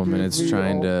next couple minutes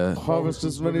trying to harvest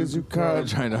as many as you can.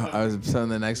 I was spending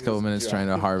the next couple minutes trying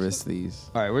to harvest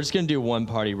these. All right, we're just gonna do one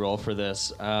party roll for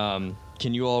this. Can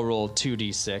you all roll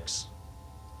 2d6?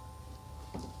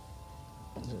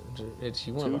 It's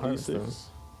you want to harvest them.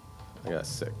 I got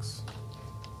 6.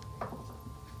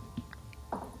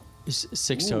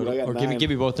 6 Ooh, total, I got or 9. give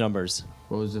me both numbers.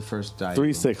 What was the first die?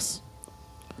 3, 6.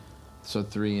 So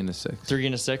 3 and a 6. 3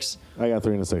 and a 6. I got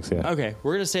 3 and a 6. Yeah. Okay,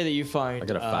 we're gonna say that you find. I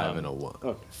got a 5 and a 1.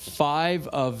 Okay. 5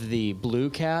 of the blue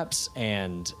caps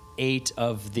and 8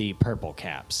 of the purple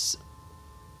caps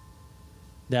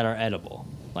that are edible,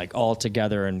 like all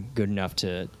together and good enough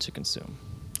to consume.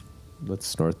 Let's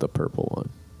snort the purple one.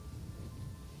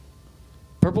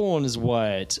 Purple one is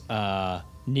what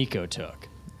Nico took.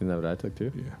 Isn't that what I took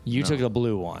too? Yeah. You took the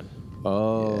blue one.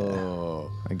 Oh.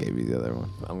 I gave you the other one.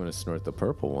 I'm gonna snort the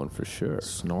purple one for sure.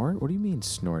 Snort? What do you mean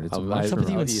snort? It's a What's up with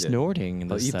you I'll and eat it. snorting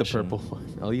in I'll this eat session? the purple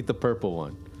one. I'll eat the purple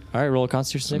one. All right, roll a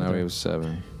Constitution So saving now we throw. have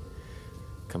 7.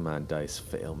 Come on, dice,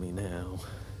 fail me now.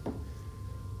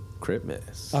 Crit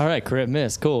miss. All right, crit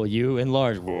miss. Cool. You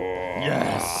enlarge.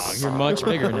 Yes. You're much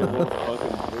bigger now.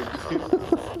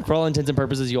 For all intents and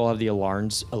purposes, you all have the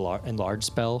enlarge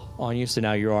spell on you. So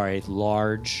now you are a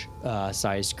large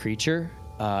sized creature,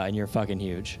 and you're fucking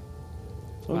huge.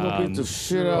 I'm gonna beat the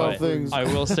shit out But of things. I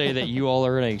will say that you all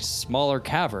are in a smaller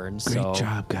cavern. Great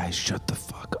job, guys. Shut the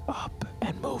fuck up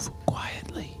and move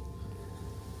quietly.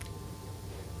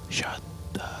 Shut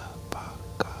the fuck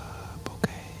up,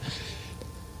 okay?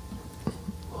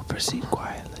 We'll proceed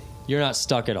quietly. You're not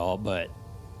stuck at all, but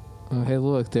Oh, hey,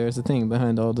 look, there's a thing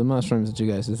behind all the mushrooms that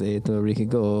you guys just ate where we could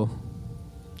go.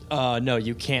 no,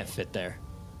 you can't fit there.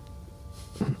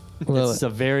 Well, It's a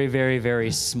very, very,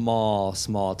 very small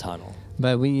tunnel.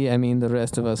 by we, I mean the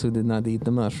rest of us who did not eat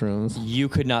the mushrooms. You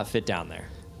could not fit down there.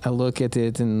 I look at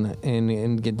it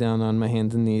and get down on my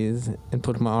hands and knees and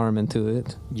put my arm into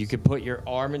it. You could put your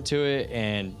arm into it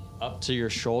and up to your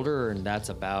shoulder, and that's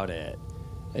about it.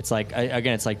 It's like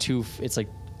it's like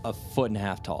a foot and a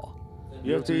half tall.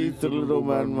 You have to eat the little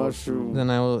man mushroom. Then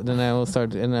I will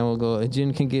start, and I will go.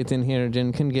 Jin can get in here.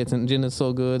 Jin can get in. Jin is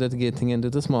so good at getting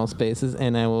into the small spaces,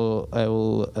 and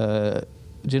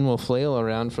Jin will flail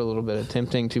around for a little bit,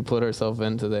 attempting to put herself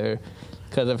into there,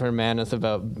 because of her madness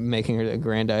about making her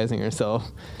aggrandizing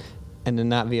herself, and to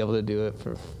not be able to do it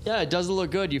for. Yeah, it doesn't look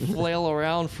good. You flail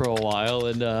around for a while,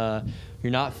 and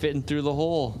you're not fitting through the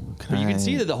hole. But you can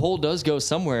see that the hole does go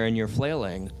somewhere, and you're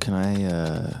flailing. Can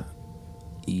I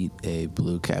eat a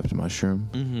blue-capped mushroom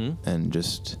and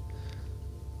just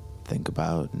think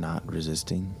about not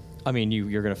resisting? I mean,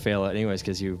 you're gonna fail it anyways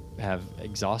because you have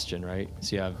exhaustion, right?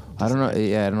 So you have. I don't know.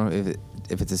 Yeah, I don't know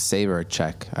if it's a save or a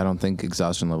check. I don't think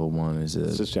exhaustion level 1 is a.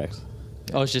 It's just checks.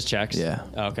 Oh, it's just checks. Yeah.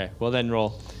 Oh, okay. Well, then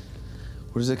roll.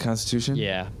 What is it? Constitution?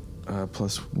 Yeah.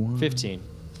 +1. 15.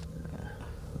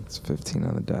 It's 15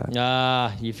 on the die.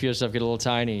 Ah, you feel yourself get a little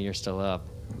tiny. You're still up.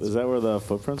 Is that where the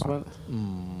footprints went?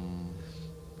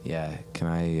 Yeah. Can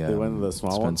I? They went to the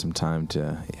small spend one? some time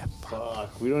to. Yeah.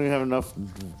 Fuck. We don't even have enough.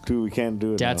 We can't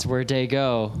do it. That's now. where they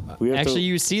go. We have Actually, to-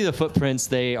 you see the footprints.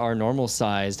 They are normal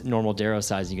Darrow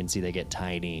sized. You can see they get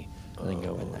tiny. And then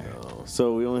go in there.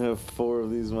 So we only have 4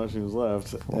 of these mushrooms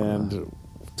left, and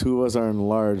 2 of us are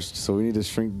enlarged. So we need to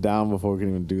shrink down before we can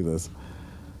even do this.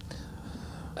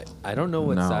 I don't know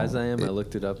what No, size I am. I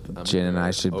looked it up. I'm Jin and either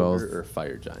I should ogre both. or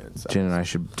fire giant size. Jin and I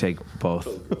should take both.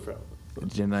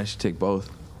 Jin and I should take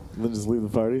both. Then just leave the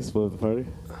party, split up the party.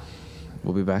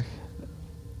 We'll be back.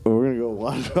 Or we're gonna go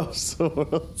wander off somewhere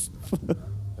else.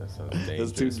 That sounds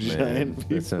dangerous, Those 2 man. giant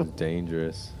people. That sounds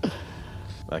dangerous.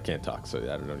 I can't talk, so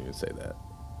I don't even say that.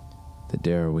 The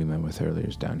Darrow we met with earlier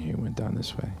is down here. Went down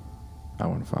this way. I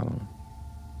want to follow him.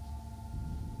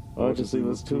 Or just leave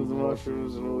us 2 of the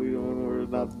mushrooms and we'll eat them when we're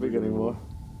not big anymore.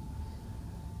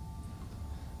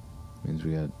 Means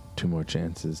we got 2 more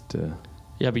chances to.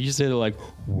 Yeah, but you say they're like.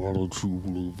 Why don't you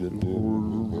leave it?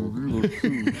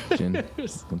 Jin,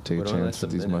 we'll take a But only chance that's a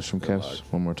with these minute, mushroom they're caps large.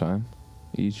 one more time,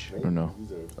 each or no?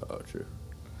 Oh, true.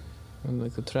 I'd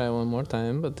like to try one more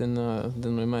time, but then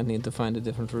we might need to find a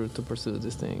different route to pursue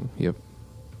this thing. Yep.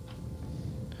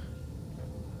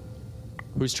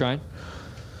 Who's trying?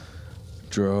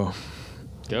 Dro.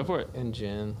 Go for it. And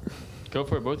Jin. Go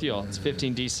for it, both of y'all. It's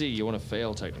 15 DC. You want to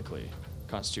fail technically.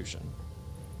 Constitution.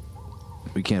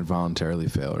 We can't voluntarily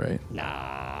fail, right?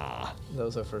 Nah.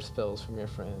 Those are for spells from your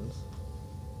friends.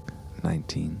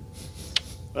 19.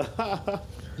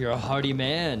 You're a hardy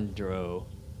man, Dro.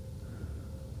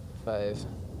 5.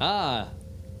 Ah.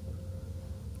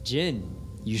 Jin,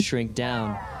 you shrink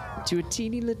down to a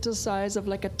teeny little size of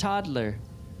like a toddler.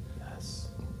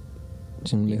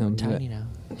 Jin You're becomes tiny now.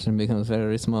 Jin becomes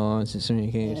very small and she's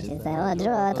shrinking. She's like, oh,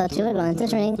 Drew, I thought you were going to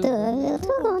shrink too.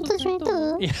 We're going to shrink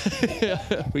too.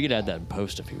 We could add that in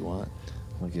post if you want.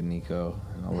 Look at Nico.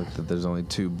 And I'll look that there's only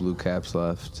 2 blue caps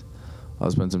left. I'll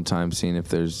spend some time seeing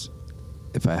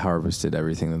if I harvested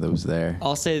everything that was there.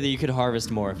 I'll say that you could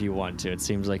harvest more if you want to. It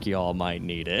seems like you all might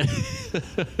need it.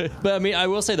 But I mean, I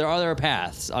will say there are other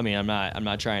paths. I mean, I'm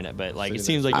not trying it, but like it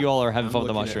seems like you all are having fun with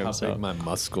the mushrooms. How So big my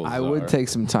muscles I are. would take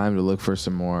some time to look for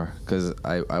some more because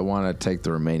I want to take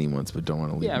the remaining ones, but don't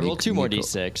want to leave. yeah, roll 2 more Nico.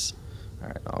 d6. All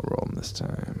right, I'll roll them this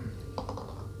time. All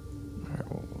right,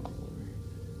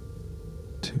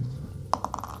 2,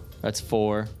 That's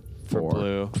 4 for 4.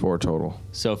 blue. 4 total.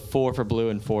 So 4 for blue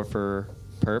and 4 for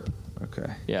perp.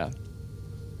 Okay. Yeah.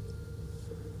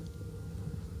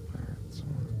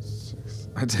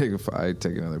 I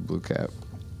take another blue cap.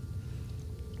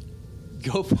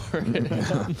 Go for it.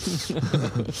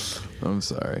 I'm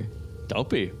sorry. Don't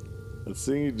be.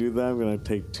 Seeing you do that, I'm gonna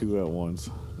take 2 at once.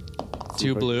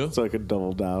 2 blue. So I could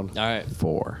double down. All right.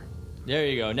 4. There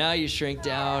you go. Now you shrink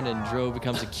down, and Dro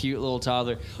becomes a cute little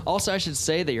toddler. Also, I should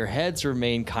say that your heads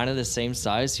remain kind of the same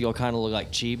size, so you'll kind of look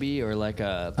like Chibi or like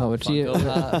a Oh, we're Funko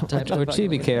Pop type we're of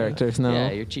chibi Funko. characters now. Yeah,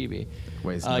 you're Chibi.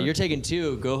 Wait, You're taking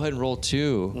 2. Go ahead and roll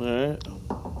 2. All right.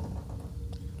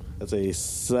 That's a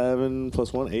 7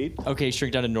 plus 1, 8. Okay, you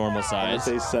shrink down to normal size.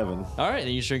 That's a 7. All right,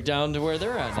 then you shrink down to where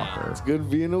they're at now. It's good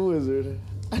being a wizard.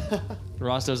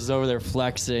 Rostos is over there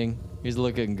flexing. He's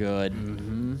looking good.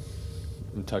 Mm-hmm.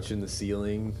 I'm touching the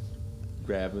ceiling,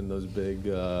 grabbing those big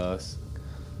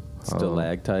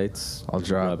stalactites. I'll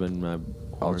drop. Rubbing my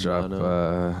I'll arms drop. on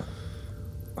 'em.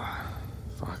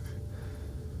 Fuck.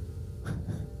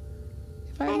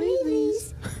 If I leave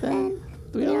these, then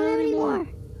we don't have any more.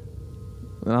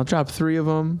 Then I'll drop 3 of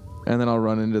them, and then I'll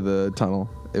run into the tunnel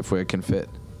if we can fit.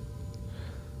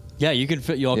 Yeah, you can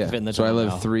fit. You all Yeah, can fit in the so I tunnel live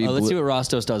now. three Let's see blue- what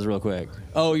Rostos does real quick.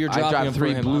 Oh, you're I dropping dropped him 3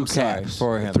 for him. blue I'm sorry, caps.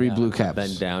 for him. 3 yeah. blue Bend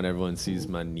caps. down. Everyone sees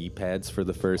my knee pads for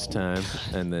the first time,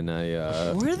 and then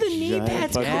I. Where the knee Giant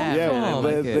pads fucking- come yeah,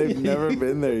 from? they've never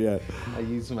been there yet. I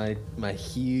use my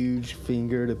huge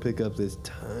finger to pick up this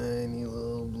tiny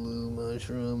little blue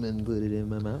mushroom and put it in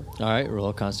my mouth. All right, roll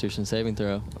a Constitution saving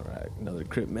throw. All right, another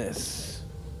crit miss.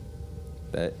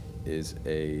 That is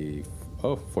a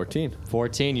 14.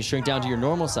 14. You shrink down to your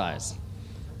normal size.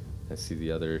 I see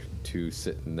the other 2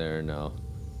 sitting there now.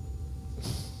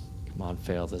 Come on,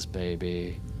 fail this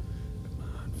baby.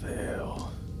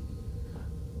 Fail.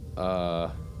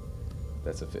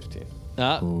 That's a 15.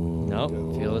 Nope.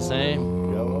 Feel the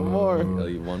same. Got one more. I'll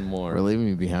eat one more. We're leaving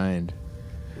me behind.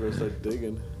 We're start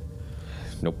digging.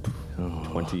 Nope.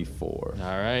 24. All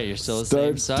right, you're still the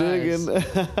same Start size.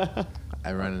 digging.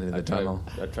 I run into the tunnel.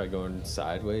 I try going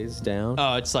sideways down.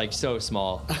 Oh, it's like so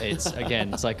small. It's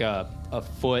again, it's like a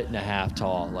 1.5 feet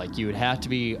tall. Like you would have to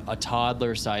be a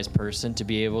toddler-sized person to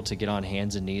be able to get on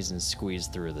hands and knees and squeeze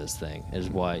through this thing.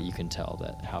 Is what you can tell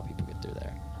that how people get through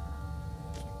there.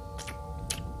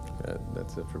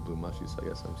 That's it for blue mushies. I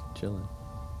guess I'm chilling.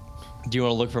 Do you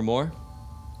want to look for more?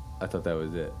 I thought that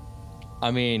was it. I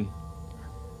mean,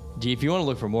 if you want to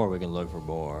look for more, we can look for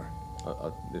more.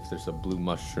 If there's a blue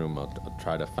mushroom, I'll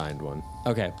try to find one.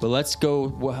 Okay, but let's go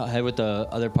head with the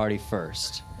other party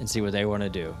first and see what they want to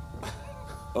do.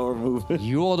 Oh, we're moving.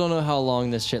 You all don't know how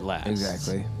long this shit lasts.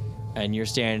 Exactly. And you're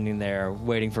standing there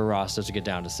waiting for Rostos to get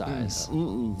down to size.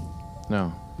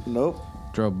 No. Nope.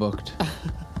 Dro booked.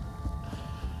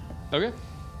 Okay.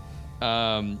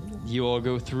 You all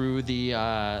go through the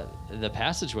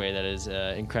passageway that is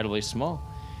incredibly small,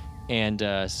 and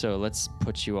so let's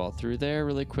put you all through there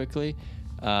really quickly.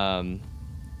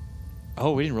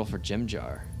 Oh, we didn't roll for Jim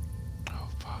Jar. Oh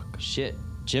fuck. Shit.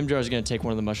 Jim Jar is gonna take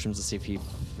one of the mushrooms to see if he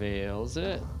fails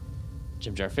it.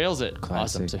 Jim Jar fails it.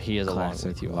 Awesome. So he is along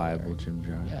with you. all Reliable there. Jim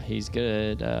Jar. Yeah, he's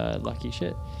good at lucky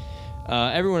shit.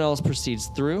 Everyone else proceeds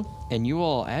through, and you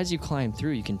all, as you climb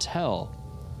through, you can tell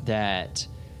that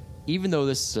even though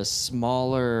this is a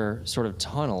smaller sort of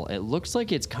tunnel, it looks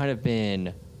like it's kind of been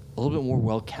a little bit more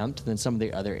well kept than some of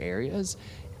the other areas.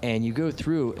 And you go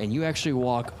through, and you actually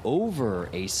walk over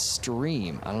a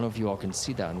stream. I don't know if you all can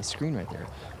see that on the screen right there.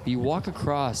 But you walk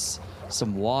across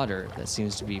some water that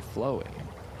seems to be flowing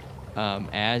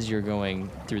as you're going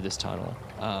through this tunnel.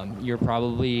 You're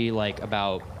probably like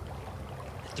about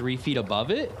 3 feet above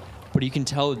it, but you can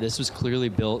tell that this was clearly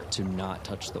built to not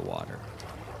touch the water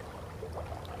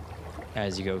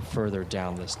as you go further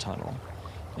down this tunnel.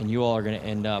 And you all are going to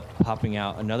end up popping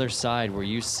out another side where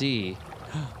you see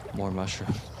more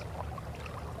mushrooms.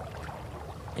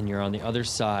 And you're on the other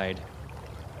side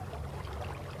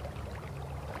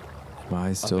Am I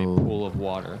of a still pool of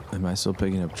water. Am I still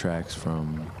picking up tracks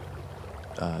from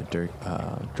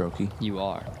Droki? You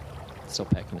are still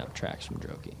picking up tracks from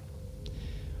Droki.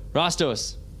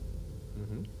 Rostos,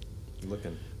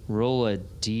 Looking. roll a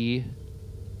D.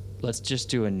 Let's just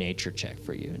do a nature check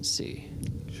for you and see.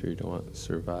 Sure you don't want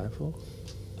survival?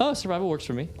 Oh, survival works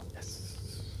for me.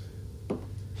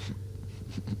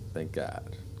 Thank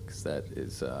God. Because that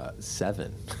is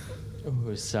 7.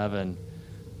 Ooh, 7.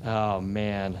 Oh,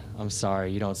 man. I'm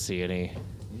sorry. You don't see any.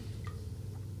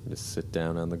 Just sit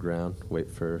down on the ground,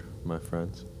 wait for my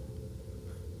friends.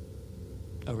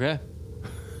 Okay.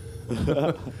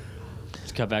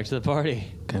 Let's cut back to the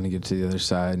party. Kind of get to the other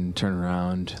side and turn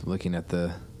around, looking at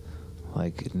the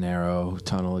narrow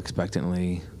tunnel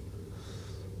expectantly.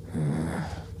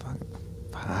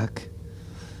 Fuck.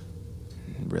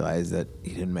 Realize that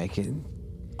he didn't make it.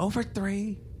 Over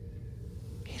 3.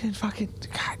 He didn't fucking.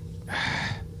 God.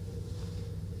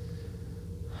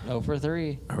 Oh for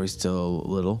 3. Are we still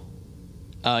little?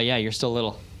 Yeah, you're still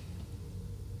little.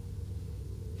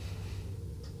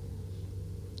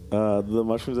 The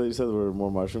mushrooms that you said were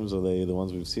more mushrooms. Are they the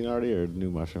ones we've seen already, or new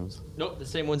mushrooms? Nope, the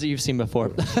same ones that you've seen before.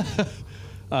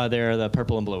 They're the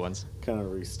purple and blue ones. Kind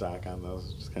of restock on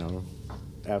those. Just kind of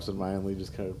absentmindedly,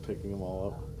 just kind of picking them all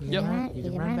up. Yep. You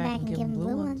can run back and give him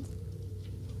blue ones.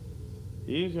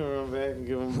 You can run back and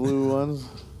give them blue ones.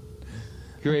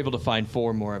 You're able to find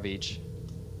 4 more of each.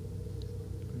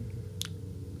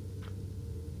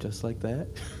 Just like that?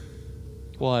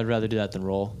 Well, I'd rather do that than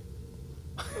roll.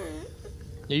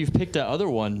 Yeah, you've picked that other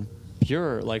one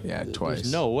pure. Like, Yeah, twice.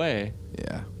 There's no way.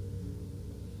 Yeah.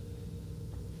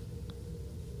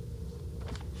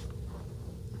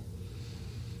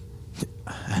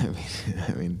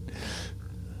 I mean,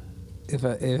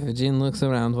 If Jin looks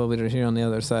around while we're here on the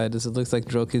other side, does it look like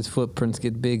Droki's footprints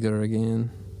get bigger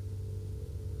again?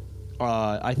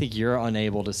 I think you're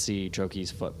unable to see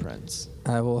Choki's footprints.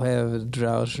 I will have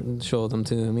Drow show them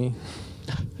to me.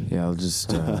 Yeah, I'll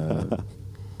just,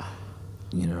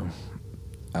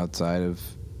 outside of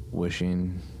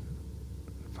wishing.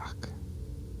 Fuck.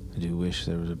 I do wish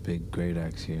there was a big great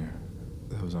axe here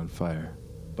that was on fire.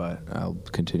 But I'll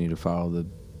continue to follow the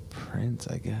prints,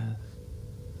 I guess.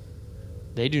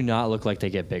 They do not look like they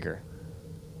get bigger.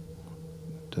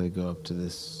 Do they go up to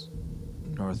this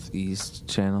northeast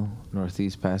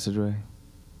passageway?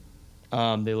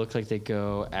 They look like they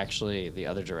go actually the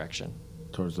other direction.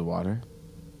 Towards the water?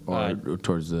 Or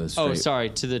towards the straight? Oh, sorry,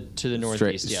 to the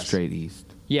northeast, yes. Straight east.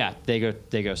 Yeah, they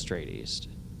go straight east.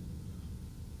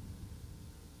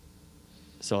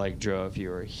 So like Dro, if you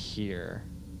were here,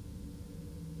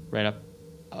 right up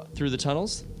through the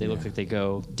tunnels, they look like they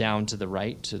go down to the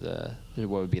right to what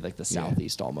would be like the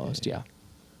southeast almost, yeah.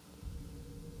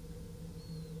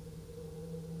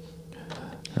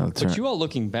 But you all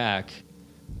looking back,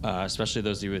 especially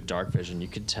those of you with dark vision, you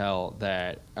could tell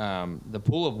that the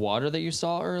pool of water that you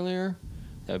saw earlier,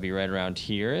 that would be right around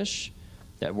here-ish,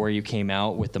 that where you came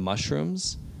out with the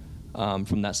mushrooms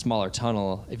from that smaller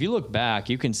tunnel. If you look back,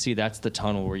 you can see that's the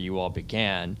tunnel where you all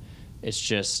began. It's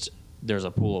just there's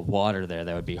a pool of water there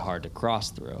that would be hard to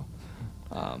cross through.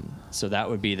 So that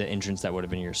would be the entrance that would have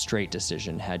been your straight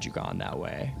decision had you gone that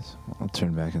way. I'll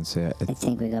turn back and say, I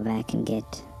think we go back and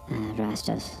get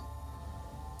Rastos.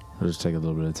 It'll just take a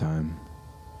little bit of time.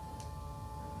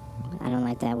 I don't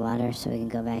like that water, so we can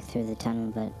go back through the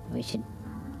tunnel, but we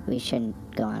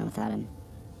shouldn't go on without him.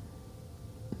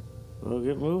 We'll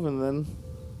get moving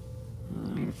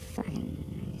then.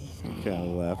 Fucking. Kind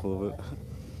of laugh a little bit.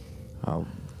 I'll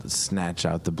snatch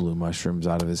out the blue mushrooms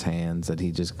out of his hands that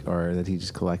he just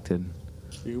collected.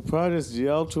 You could probably just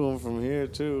yell to him from here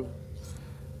too.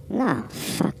 No,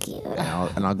 fuck you.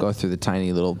 And I'll go through the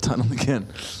tiny little tunnel again.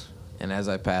 And as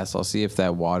I pass, I'll see if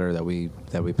that water that we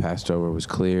passed over was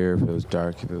clear, if it was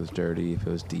dark, if it was dirty, if it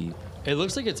was deep. It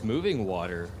looks like it's moving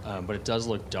water, but it does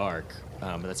look dark.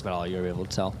 But that's about all you're able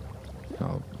to tell.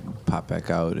 I'll pop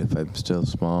back out if I'm still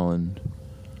small and.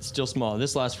 Still small.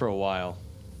 This lasts for a while.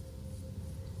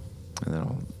 And then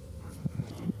I'll.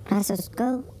 Rastos,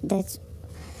 go. There's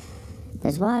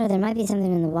water. There might be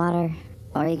something in the water.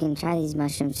 Or you can try these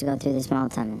mushrooms to go through the small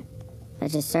tunnel.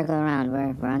 Let's just circle around.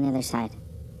 We're on the other side.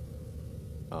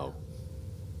 Oh.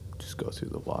 Just go through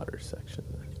the water section.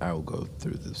 I will go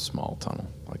through the small tunnel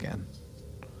again.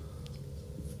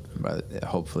 But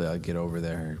hopefully I'll get over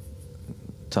there,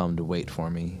 tell him to wait for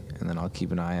me, and then I'll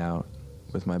keep an eye out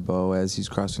with my bow as he's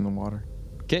crossing the water.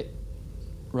 Okay.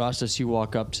 Rastos, you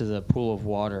walk up to the pool of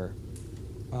water.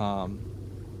 I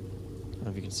don't know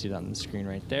if you can see that on the screen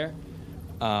right there.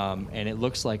 And it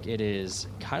looks like it is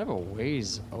kind of a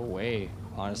ways away,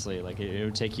 honestly. Like it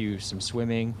would take you some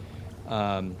swimming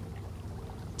to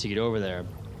get over there,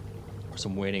 or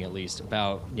some wading at least,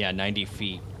 about 90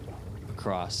 feet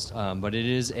across. But it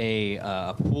is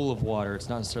a pool of water. It's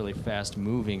not necessarily fast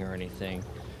moving or anything,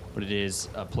 but it is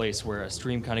a place where a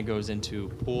stream kind of goes into,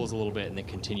 pools a little bit, and then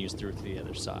continues through to the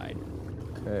other side.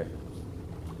 Okay.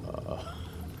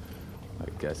 I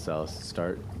guess I'll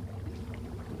start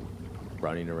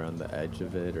running around the edge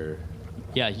of it, or...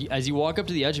 Yeah, as you walk up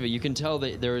to the edge of it, you can tell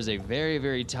that there is a very,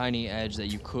 very tiny edge that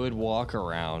you could walk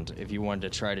around if you wanted to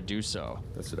try to do so.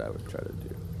 That's what I would try to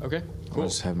do. Okay, cool. I'll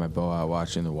just have my bow out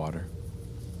watching the water.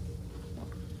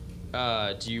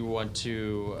 Do you want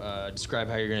to describe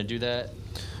how you're going to do that?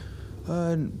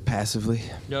 Passively.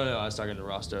 No, I was talking to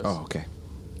Rastos. Oh, okay.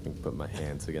 I can put my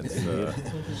hands against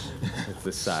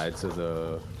the sides of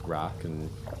the rock and,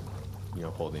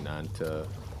 holding on to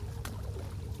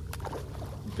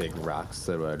big rocks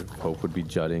that I'd hope would be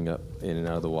jutting up in and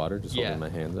out of the water, just holding my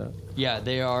hands out. Yeah,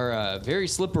 they are very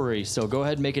slippery, so go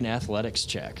ahead and make an athletics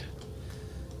check.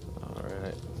 All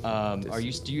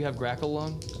right. Do you have grapple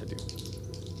lung? I do.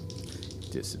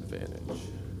 Disadvantage.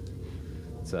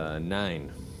 It's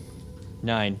 9.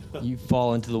 9. You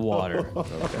fall into the water. Okay.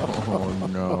 Oh,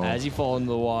 no. As you fall into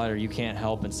the water, you can't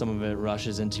help and some of it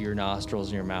rushes into your nostrils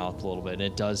and your mouth a little bit, and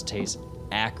it does taste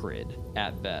acrid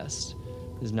at best.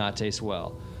 It does not taste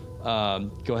well.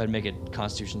 Go ahead and make a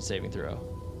Constitution saving throw.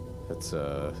 That's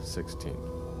 16.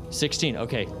 16.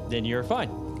 Okay, then you're fine.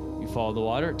 You follow the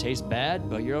water. It tastes bad,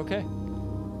 but you're okay.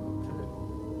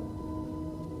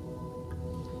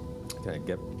 Can I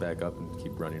get back up and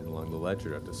keep running along the ledge, or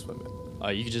do I have to swim it?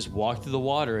 You could just walk through the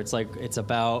water. It's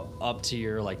about up to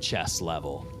your chest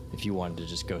level if you wanted to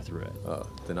just go through it. Oh,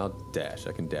 then I'll dash.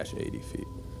 I can dash 80 feet.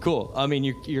 Cool. I mean,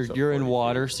 you're in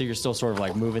water, so you're still sort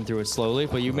of moving through it slowly,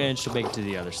 but you managed to make it to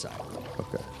the other side.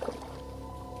 Okay.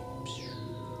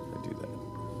 I do that.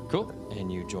 Cool. can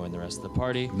you join the rest of the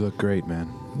party? You look great,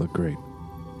 man. You look great.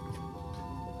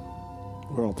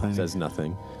 We're all tiny. Says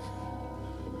nothing.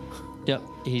 Yep.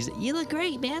 You look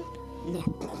great, man. You look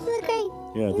great.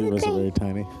 Yeah, three of us are very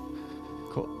tiny.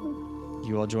 Cool.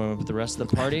 You all join with the rest of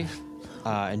the party.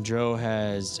 And Dro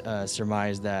has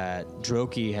surmised that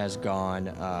Droki has gone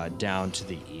down to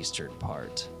the eastern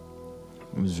part.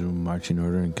 Resume marching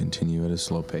order and continue at a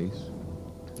slow pace.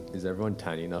 Is everyone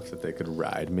tiny enough that they could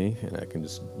ride me and I can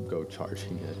just go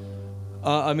charging it?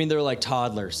 I mean, they're like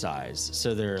toddler size,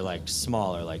 so they're like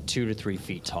smaller, like 2 to 3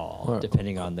 feet tall,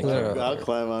 depending on the character. I'll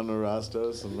climb onto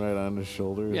Rastos and right on his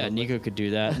shoulder. Yeah, Nico could do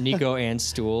that. Nico and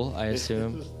Stool, I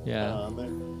assume. Yeah.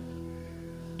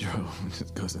 Joe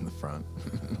just goes in the front.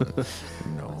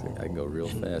 No. I can go real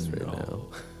fast right now.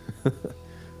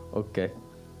 Okay.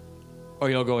 Or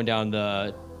you're going down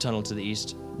the tunnel to the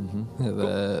east? Mm-hmm.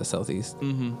 The southeast.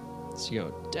 Mm-hmm. So you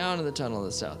go down to the tunnel to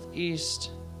the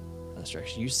southeast. In this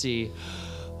direction, you see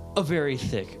a very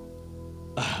thick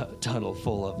tunnel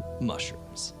full of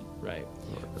mushrooms, right?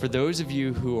 For those of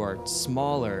you who are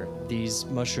smaller, these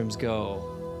mushrooms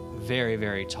go very,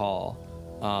 very tall.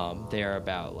 They are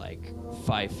about like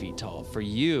 5 feet tall. For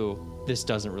you, this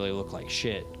doesn't really look like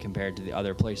shit compared to the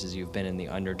other places you've been in the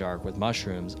Underdark with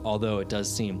mushrooms, although it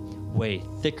does seem way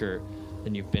thicker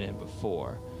than you've been in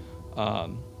before.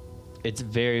 It's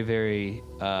very, very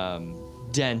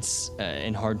dense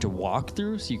and hard to walk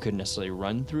through, so you couldn't necessarily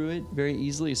run through it very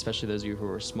easily, especially those of you who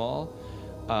are small.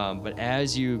 But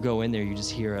as you go in there, you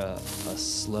just hear a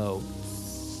slow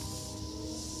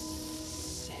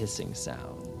hissing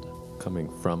sound. Coming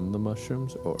from the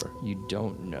mushrooms, or? You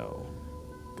don't know.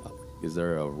 Is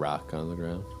there a rock on the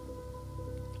ground?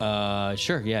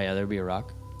 Sure, yeah, there'd be a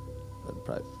rock. I'd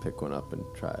probably pick one up and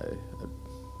try,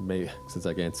 maybe, since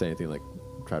I can't say anything, like,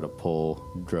 try to pull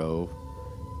Dro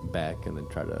back and then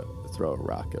try to throw a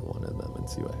rock at one of them and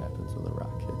see what happens when the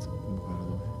rock hits him.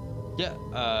 Yeah,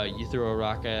 you throw a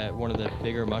rock at one of the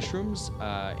bigger mushrooms,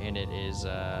 and it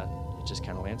just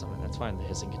kind of lands on it. That's fine. The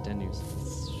hissing continues.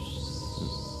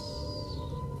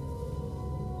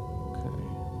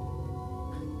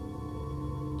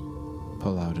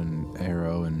 Pull out an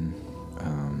arrow and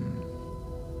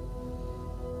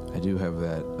I do have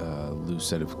that loose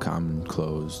set of common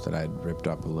clothes that I'd ripped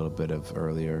up a little bit of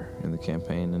earlier in the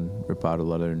campaign, and rip out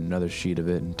another sheet of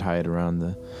it and tie it around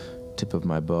the tip of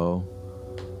my bow.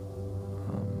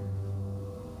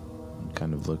 And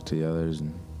kind of look to the others,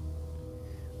 and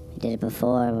We did it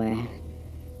before, where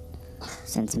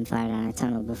sent some fire down a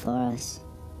tunnel before us.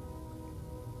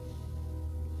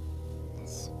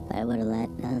 But I would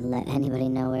have let anybody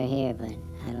know we're here, but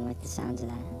I don't like the sounds of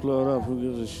that. Blow it up. Who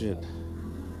gives a shit?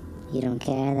 You don't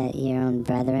care that your own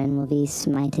brethren will be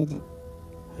smited?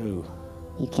 Who?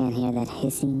 You can't hear that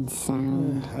hissing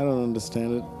sound? I don't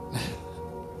understand it.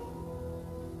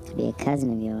 Could be a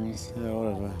cousin of yours. Yeah,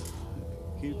 whatever.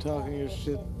 Keep talking your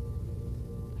shit.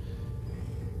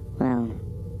 Well,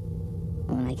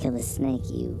 when I killed the snake,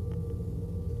 you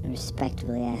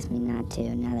respectfully asked me not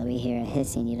to. Now that we hear a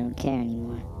hissing, you don't care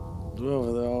anymore.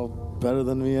 Whatever, they're all better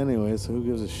than me anyway, so who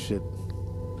gives a shit?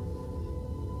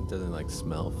 It doesn't, like,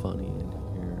 smell funny in here.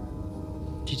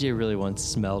 TJ really wants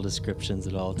smell descriptions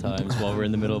at all times while we're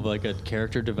in the middle of like a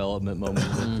character development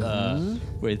moment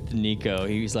with Nico.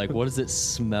 He's like, what does it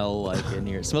smell like in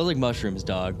here? It smells like mushrooms,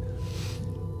 dog.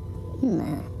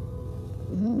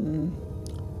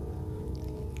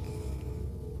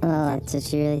 Well, that's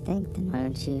what you really think. Then why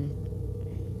don't you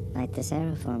light this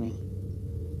arrow for me?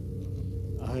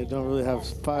 I don't really have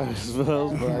fire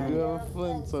spells, but I do have a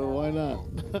flint, so why not?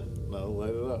 No, light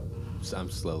it up. So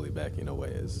I'm slowly backing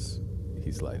away as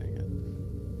he's lighting it.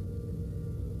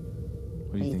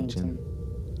 what do you think, Jin?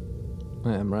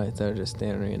 I'm right there, just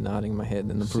standing and nodding my head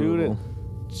in approval.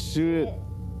 Shoot it.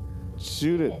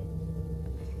 Shoot it.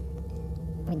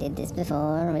 We did this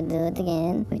before. We do it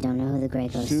again. We don't know who the Grey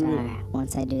Ghosts Shoot it. are.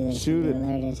 Once I do this, Shoot you'll be it.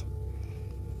 alerted.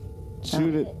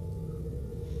 Shoot it.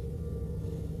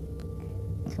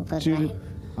 Who put Shoot my- it.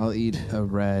 I'll eat a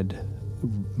red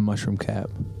mushroom cap.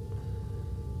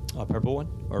 A purple one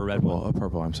or a red Well, one? a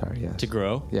purple, I'm sorry, yes. To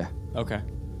grow? Yeah. Okay.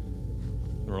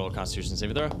 Roll a Constitution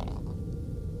saving throw.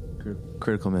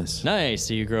 Critical miss. Nice.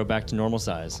 So you grow back to normal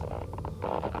size. And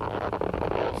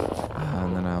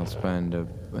then I'll spend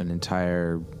an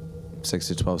entire 6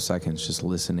 to 12 seconds just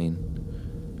listening.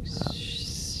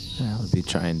 I'll be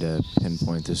trying to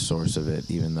pinpoint the source of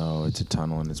it, even though it's a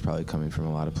tunnel and it's probably coming from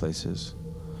a lot of places.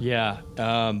 Yeah.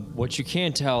 What you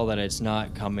can tell that it's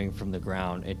not coming from the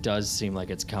ground. It does seem like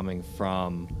it's coming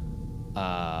from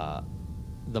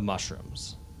the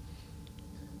mushrooms.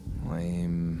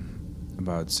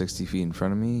 about 60 feet in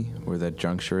front of me, where that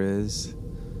juncture is,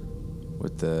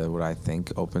 with the what I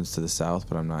think opens to the south,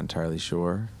 but I'm not entirely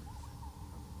sure.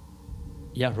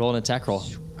 Yeah, roll an attack roll.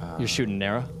 You're shooting an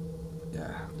arrow.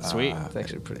 Yeah. Sweet. It's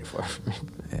actually pretty far from me.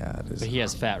 Yeah, it is. But he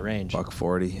has fat range.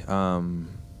 $140.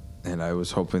 And I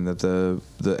was hoping that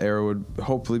the arrow would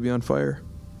hopefully be on fire.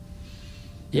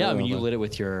 Yeah, I mean, you lit it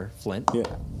with your flint. Yeah.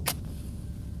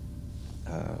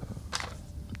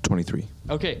 23.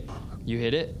 Okay, you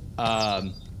hit it.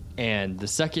 And the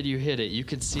second you hit it, you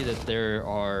can see that there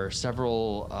are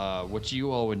several, what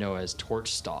you all would know as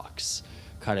torch stalks,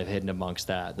 kind of hidden amongst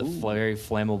that. The very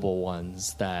flammable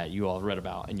ones that you all read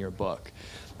about in your book.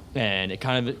 And it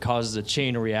kind of causes a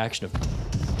chain reaction of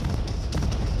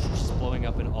just blowing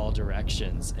up in all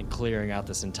directions and clearing out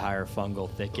this entire fungal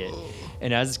thicket.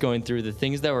 And as it's going through, the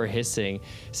things that were hissing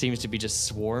seems to be just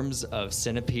swarms of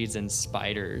centipedes and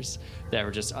spiders that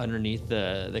were just underneath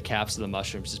the caps of the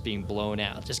mushrooms, just being blown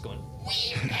out, just going.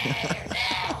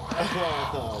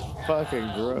 Oh,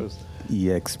 fucking gross.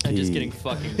 EXP. And just getting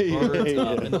fucking burned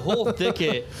up. And the whole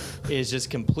thicket is just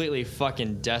completely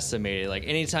fucking decimated. Like,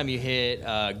 anytime you hit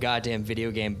a goddamn video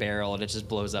game barrel and it just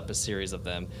blows up a series of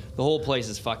them, the whole place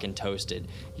is fucking toasted.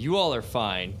 You all are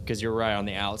fine, because you're right on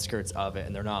the outskirts of it,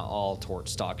 and they're not all torch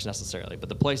stalks necessarily, but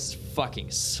the place is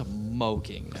fucking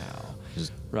smoking now.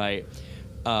 Right?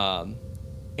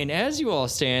 And as you all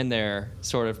stand there,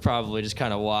 sort of probably just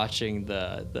kind of watching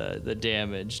the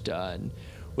damage done,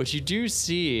 what you do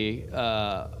see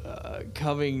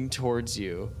coming towards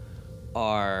you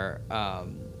are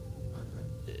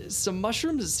some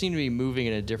mushrooms that seem to be moving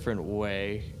in a different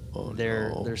way.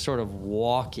 They're sort of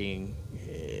walking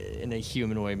in a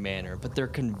humanoid manner, but they're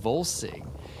convulsing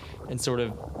and sort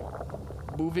of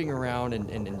moving around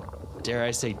and dare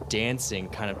I say, dancing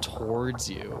kind of towards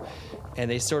you. And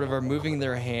they sort of are moving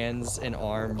their hands and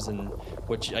arms, and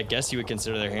which I guess you would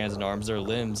consider their hands and arms or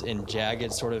limbs, in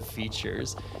jagged sort of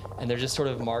features. And they're just sort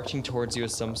of marching towards you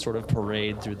as some sort of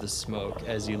parade through the smoke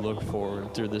as you look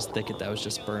forward through this thicket that was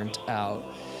just burnt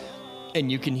out.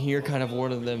 And you can hear kind of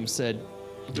one of them said,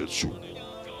 Did you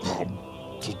come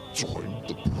to join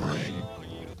the parade?